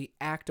ultimately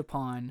act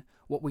upon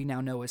what we now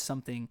know as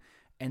something,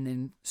 and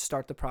then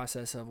start the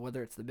process of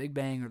whether it's the Big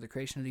Bang or the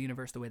creation of the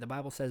universe, the way the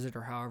Bible says it,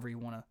 or however you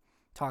want to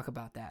talk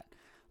about that.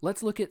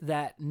 Let's look at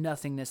that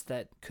nothingness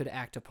that could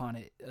act upon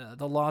it,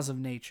 the laws of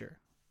nature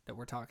that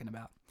we're talking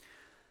about.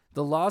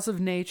 The laws of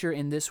nature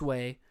in this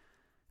way,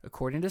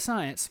 according to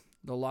science,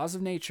 the laws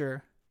of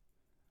nature,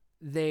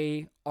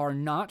 they are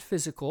not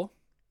physical,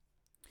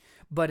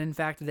 but in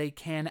fact they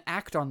can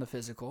act on the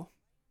physical.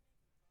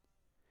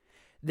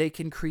 They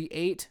can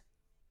create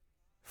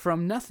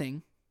from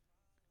nothing,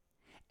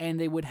 and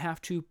they would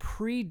have to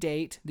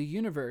predate the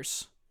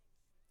universe,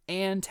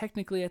 and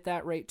technically at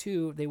that rate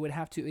too, they would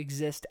have to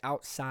exist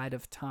outside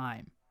of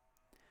time.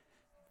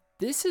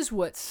 This is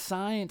what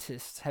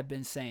scientists have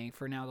been saying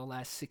for now the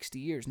last 60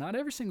 years. Not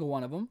every single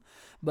one of them,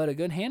 but a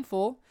good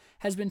handful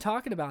has been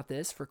talking about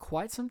this for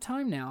quite some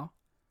time now.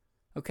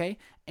 Okay?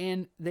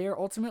 And they are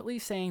ultimately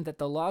saying that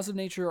the laws of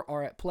nature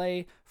are at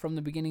play from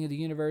the beginning of the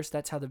universe.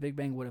 That's how the Big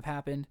Bang would have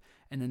happened.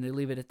 And then they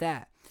leave it at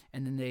that.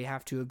 And then they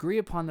have to agree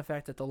upon the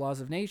fact that the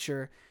laws of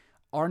nature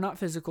are not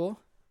physical.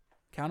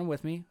 Count them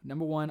with me.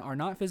 Number 1, are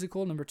not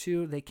physical. Number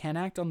 2, they can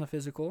act on the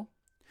physical.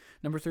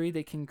 Number 3,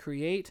 they can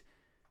create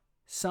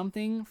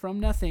something from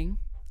nothing.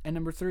 And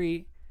number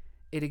 3,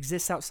 it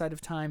exists outside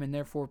of time and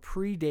therefore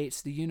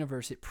predates the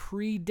universe. It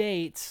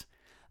predates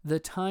the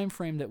time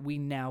frame that we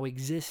now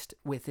exist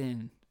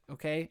within.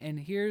 Okay? And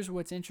here's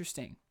what's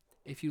interesting.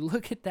 If you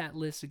look at that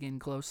list again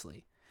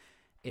closely,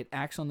 it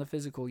acts on the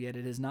physical, yet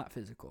it is not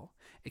physical.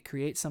 It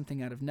creates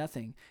something out of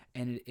nothing,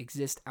 and it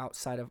exists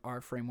outside of our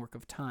framework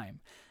of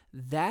time.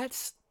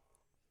 That's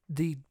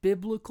the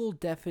biblical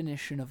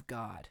definition of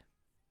God.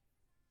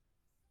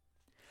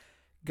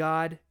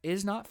 God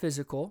is not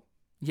physical,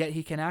 yet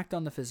he can act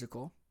on the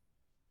physical.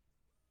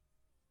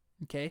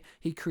 Okay?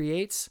 He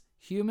creates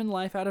human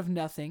life out of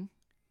nothing.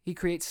 He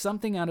creates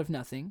something out of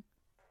nothing.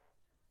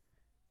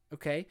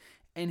 Okay?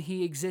 And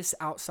he exists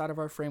outside of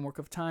our framework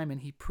of time,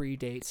 and he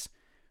predates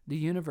the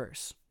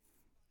universe.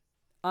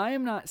 I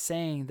am not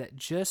saying that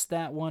just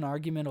that one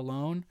argument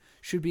alone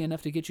should be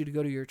enough to get you to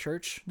go to your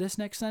church this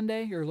next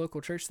Sunday, your local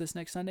church this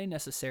next Sunday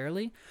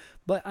necessarily,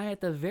 but I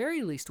at the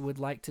very least would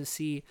like to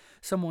see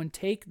someone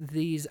take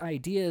these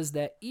ideas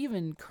that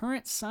even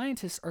current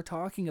scientists are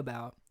talking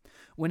about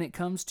when it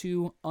comes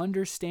to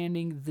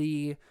understanding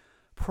the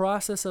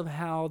process of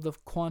how the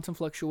quantum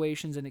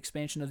fluctuations and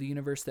expansion of the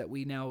universe that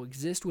we now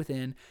exist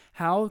within,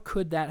 how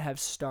could that have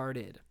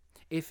started?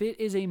 If it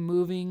is a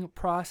moving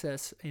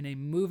process and a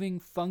moving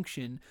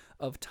function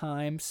of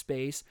time,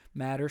 space,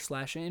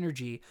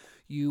 matter/energy,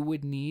 you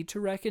would need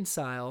to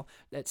reconcile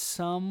that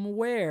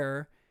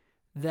somewhere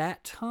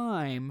that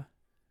time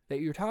that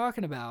you're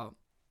talking about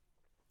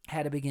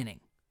had a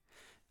beginning.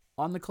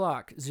 On the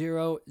clock,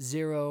 0,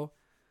 0,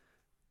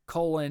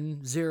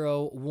 colon,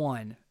 0,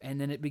 1, and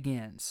then it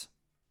begins.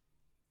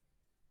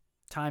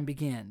 Time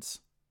begins.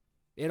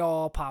 It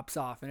all pops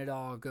off and it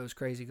all goes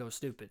crazy, goes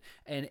stupid.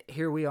 And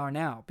here we are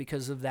now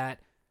because of that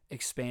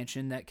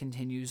expansion that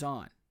continues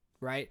on,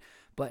 right?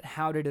 But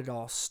how did it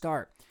all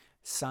start?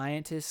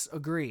 Scientists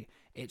agree.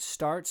 It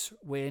starts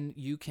when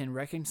you can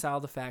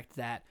reconcile the fact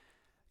that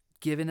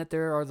given that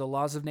there are the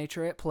laws of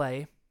nature at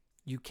play,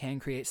 you can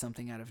create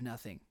something out of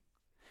nothing.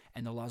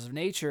 And the laws of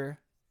nature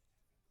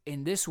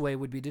in this way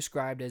would be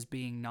described as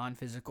being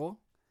non-physical.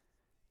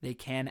 They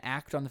can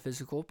act on the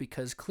physical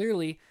because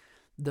clearly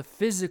the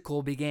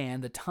physical began,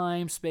 the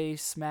time,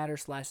 space,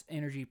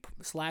 matter/energy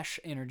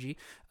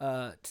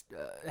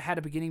had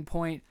a beginning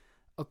point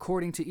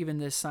according to even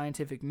this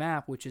scientific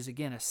map, which is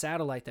again a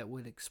satellite that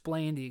would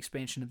explain the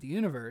expansion of the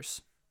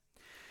universe.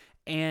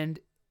 And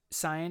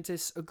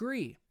scientists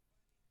agree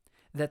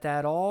that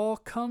that all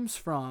comes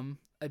from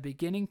a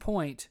beginning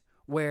point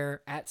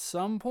where at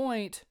some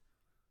point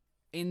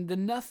in the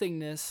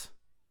nothingness,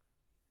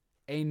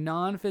 a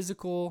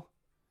non-physical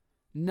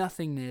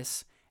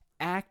nothingness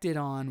acted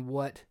on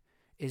what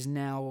is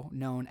now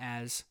known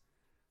as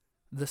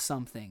the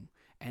something.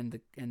 and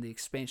the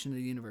expansion of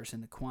the universe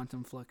and the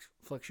quantum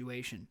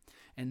fluctuation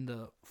and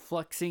the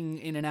fluxing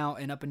in and out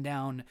and up and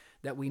down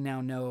that we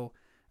now know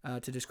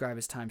to describe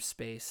as time,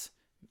 space,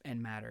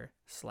 and matter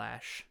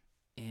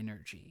 /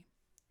 energy.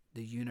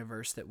 The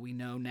universe that we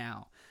know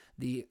now,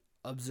 the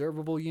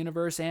observable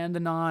universe and the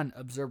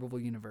non-observable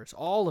universe,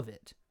 all of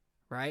it,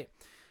 right?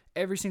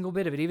 Every single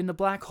bit of it, even the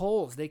black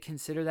holes, they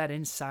consider that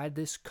inside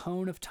this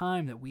cone of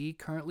time that we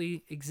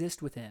currently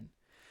exist within.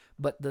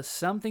 But the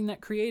something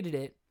that created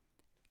it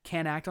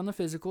can act on the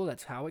physical.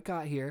 That's how it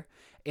got here.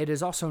 It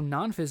is also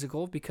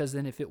non-physical, because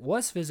then if it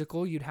was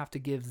physical, you'd have to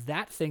give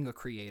that thing a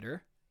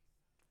creator.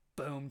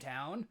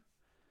 Boomtown.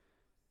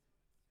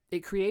 It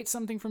creates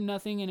something from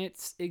nothing, and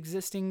it's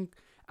existing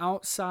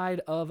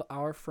outside of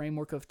our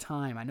framework of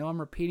time. I know I'm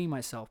repeating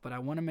myself, but I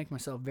want to make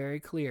myself very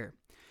clear.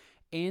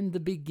 In the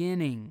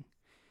beginning,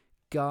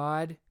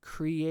 God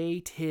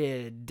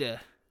created.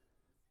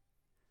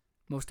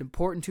 Most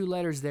important two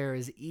letters there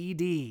is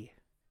ED.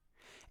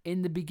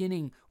 In the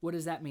beginning, what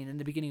does that mean? In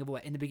the beginning of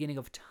what? In the beginning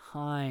of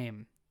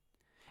time.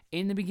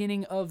 In the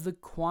beginning of the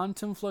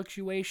quantum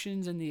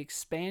fluctuations and the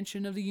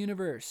expansion of the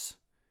universe.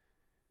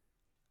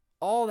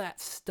 All that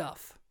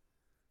stuff.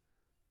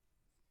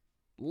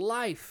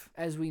 Life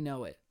as we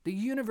know it. The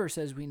universe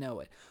as we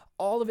know it.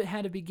 All of it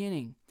had a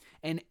beginning.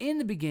 And in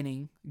the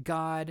beginning,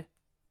 God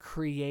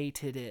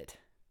created it.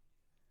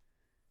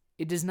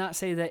 It does not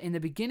say that in the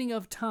beginning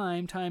of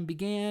time, time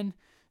began,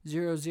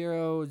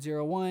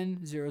 0001,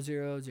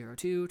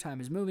 0002,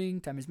 time is moving,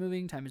 time is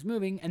moving, time is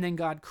moving, and then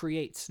God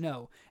creates.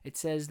 No, it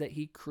says that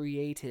he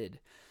created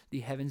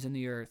the heavens and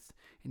the earth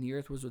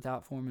was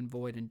without form and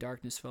void, and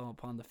darkness fell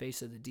upon the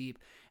face of the deep.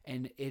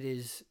 And it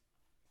is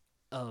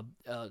a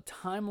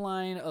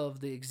timeline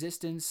of the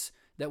existence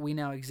that we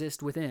now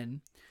exist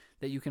within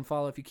that you can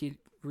follow if you keep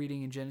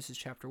reading in Genesis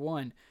chapter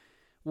 1.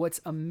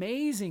 What's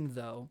amazing,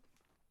 though,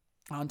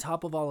 on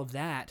top of all of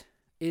that,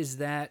 is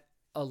that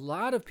a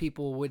lot of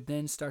people would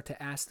then start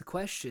to ask the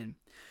question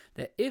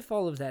that if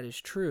all of that is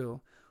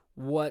true,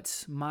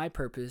 what's my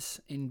purpose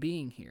in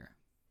being here?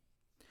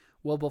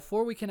 Well,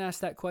 before we can ask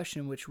that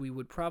question, which we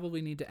would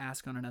probably need to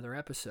ask on another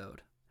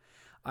episode,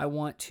 I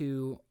want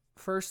to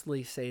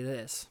firstly say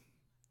this.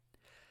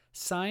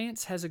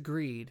 Science has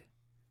agreed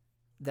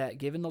that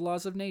given the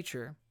laws of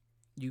nature,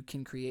 you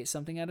can create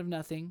something out of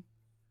nothing,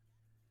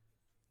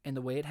 and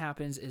the way it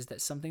happens is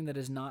that something that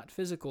is not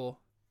physical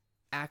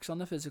acts on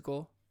the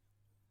physical,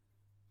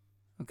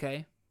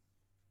 okay?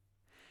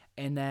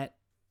 And that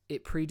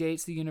it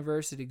predates the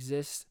universe. It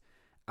exists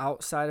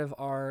outside of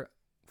our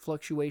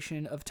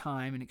fluctuation of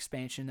time and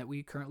expansion that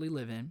we currently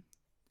live in.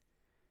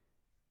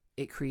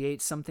 It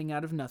creates something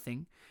out of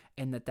nothing,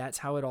 and that's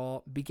how it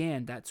all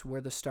began. That's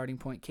where the starting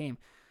point came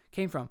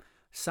from.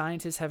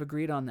 Scientists have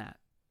agreed on that.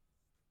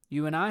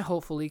 You and I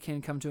hopefully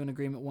can come to an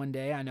agreement one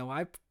day. I know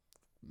I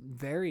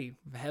very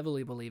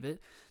heavily believe it,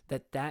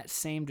 that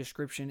same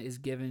description is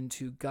given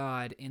to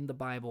God in the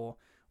Bible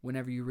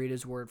whenever you read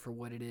his word for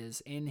what it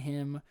is. In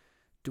him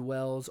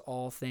dwells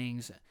all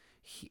things.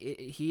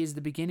 He is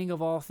the beginning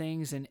of all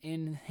things, and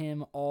in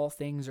him all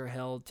things are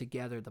held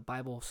together. The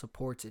Bible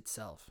supports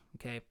itself,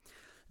 okay?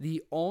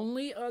 The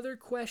only other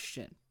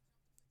question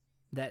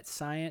that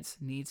science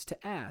needs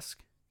to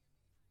ask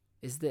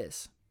is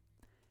this.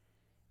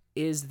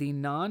 Is the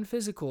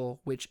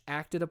non-physical, which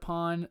acted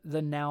upon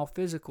the now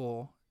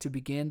physical to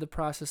begin the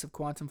process of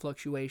quantum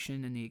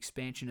fluctuation and the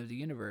expansion of the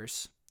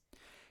universe,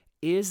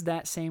 is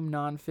that same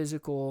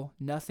non-physical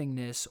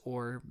nothingness,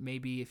 or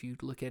maybe if you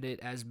look at it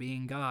as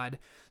being God,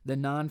 the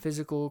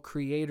non-physical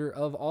creator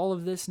of all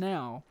of this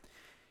now,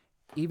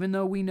 even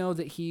though we know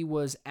that he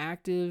was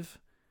active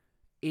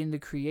in the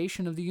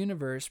creation of the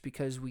universe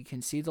because we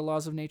can see the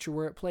laws of nature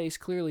were at place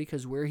clearly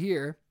because we're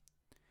here,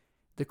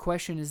 the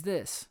question is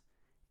this.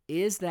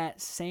 Is that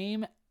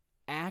same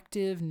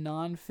active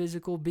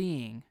non-physical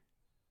being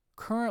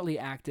currently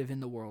active in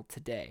the world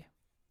today?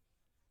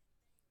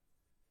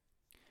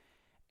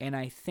 And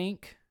I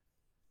think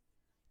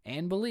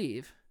and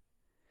believe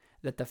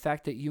that the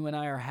fact that you and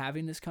I are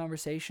having this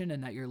conversation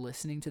and that you're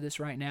listening to this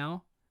right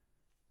now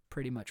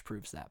pretty much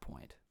proves that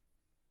point.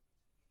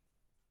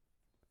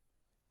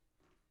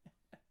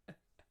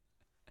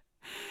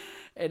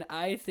 And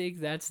I think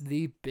that's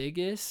the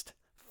biggest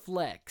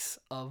flex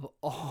of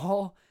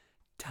all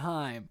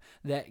time,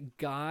 that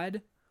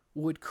God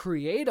would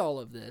create all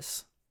of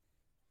this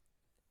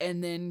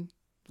and then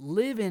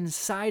live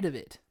inside of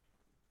it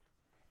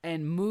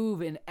and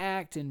move and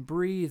act and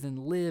breathe and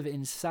live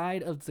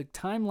inside of the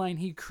timeline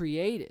he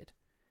created,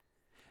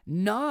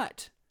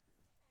 not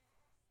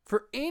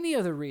for any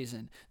other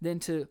reason than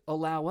to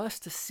allow us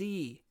to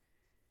see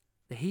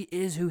that he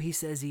is who he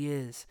says he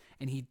is,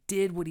 and he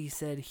did what he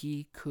said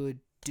he could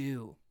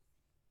do.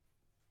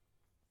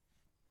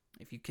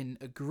 If you can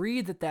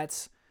agree that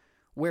that's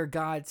where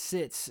God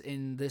sits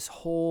in this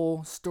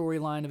whole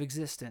storyline of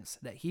existence,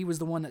 that he was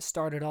the one that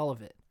started all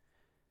of it,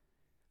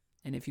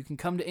 and if you can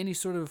come to any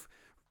sort of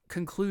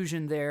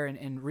conclusion there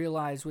and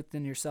realize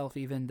within yourself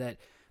even that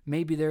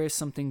maybe there is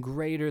something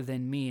greater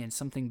than me and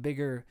something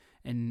bigger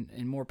and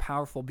more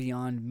powerful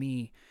beyond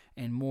me,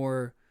 and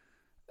more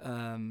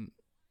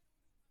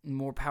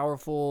more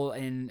powerful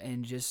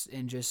and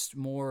just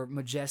more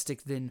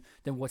majestic than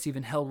what's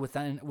even held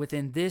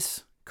within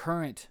this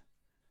current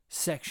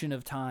section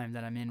of time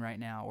that I'm in right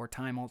now, or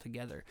time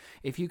altogether.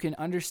 If you can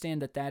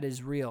understand that that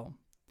is real,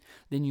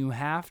 then you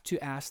have to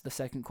ask the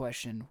second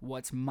question: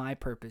 what's my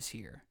purpose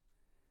here?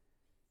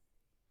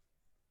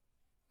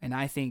 And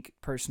I think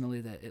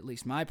personally that at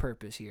least my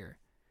purpose here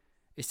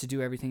is to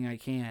do everything I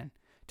can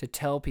to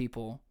tell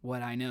people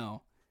what I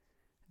know.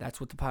 That's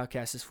what the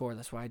podcast is for.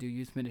 That's why I do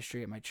youth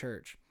ministry at my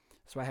church.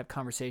 That's why I have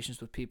conversations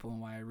with people and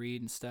why I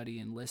read and study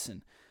and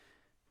listen.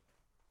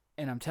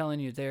 And I'm telling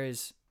you, there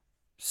is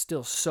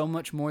still so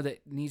much more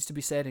that needs to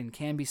be said and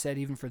can be said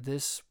even for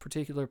this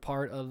particular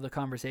part of the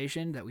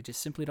conversation that we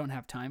just simply don't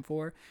have time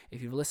for.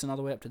 If you've listened all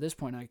the way up to this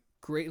point, I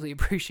greatly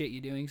appreciate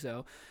you doing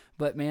so.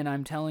 But man,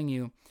 I'm telling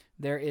you,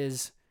 there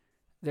is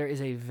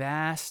a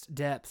vast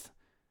depth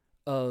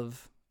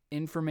of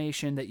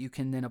information that you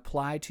can then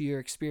apply to your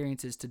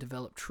experiences to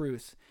develop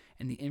truth.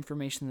 And the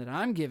information that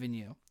I'm giving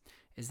you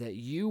is that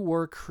you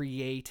were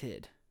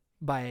created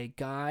by a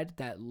God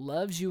that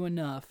loves you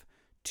enough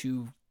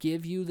to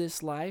give you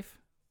this life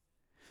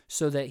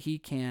so that he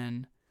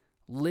can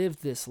live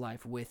this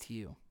life with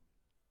you.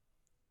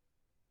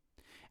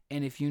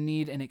 And if you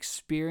need an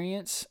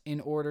experience in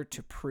order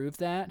to prove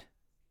that,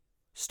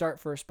 start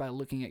first by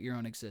looking at your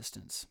own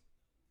existence.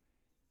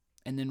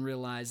 And then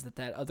realize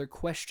that other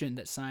question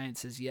that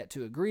science has yet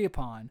to agree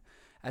upon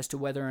as to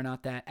whether or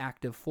not that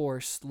active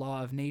force,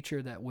 law of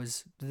nature that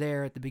was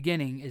there at the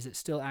beginning, is it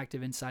still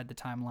active inside the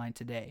timeline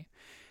today?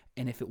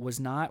 And if it was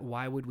not,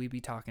 why would we be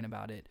talking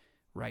about it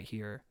right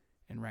here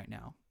and right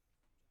now?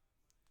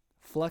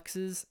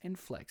 Fluxes and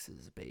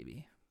flexes,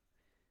 baby.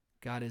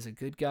 God is a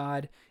good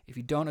God. If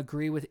you don't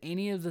agree with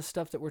any of the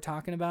stuff that we're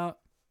talking about,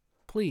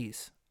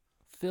 please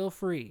feel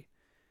free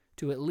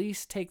to at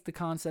least take the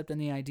concept and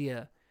the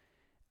idea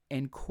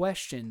and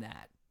question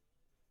that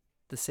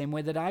the same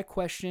way that I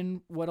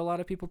question what a lot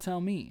of people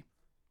tell me.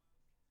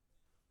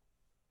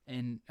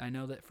 And I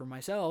know that for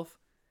myself,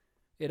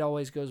 it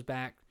always goes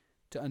back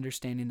to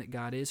understanding that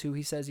God is who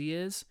he says he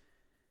is,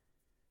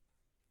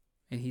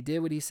 and he did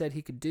what he said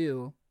he could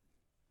do.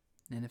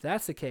 And if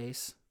that's the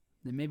case,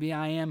 then maybe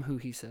I am who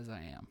he says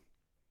I am.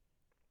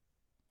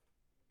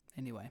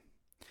 Anyway,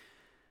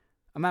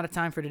 I'm out of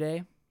time for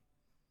today.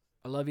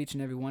 I love each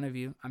and every one of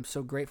you. I'm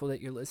so grateful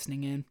that you're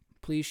listening in.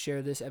 Please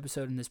share this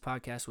episode and this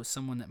podcast with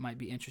someone that might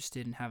be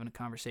interested in having a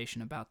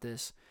conversation about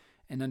this,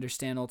 and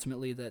understand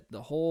ultimately that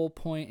the whole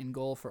point and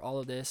goal for all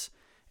of this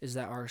is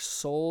that our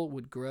soul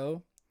would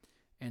grow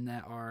and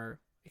that our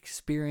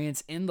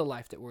experience in the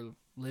life that we're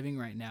living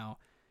right now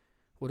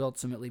would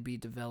ultimately be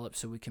developed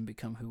so we can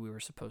become who we were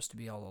supposed to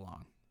be all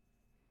along.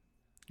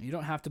 You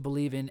don't have to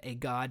believe in a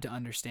God to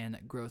understand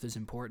that growth is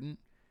important,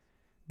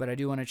 but I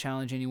do want to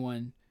challenge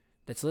anyone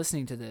that's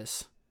listening to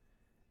this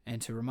and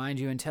to remind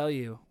you and tell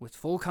you with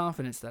full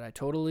confidence that I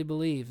totally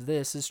believe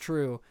this is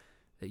true,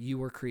 that you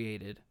were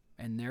created,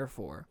 and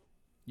therefore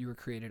you were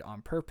created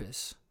on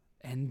purpose,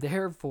 and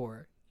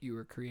therefore you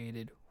were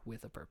created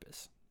with a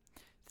purpose.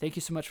 Thank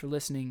you so much for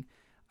listening.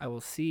 I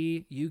will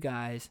see you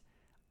guys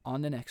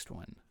on the next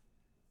one.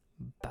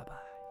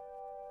 Bye-bye.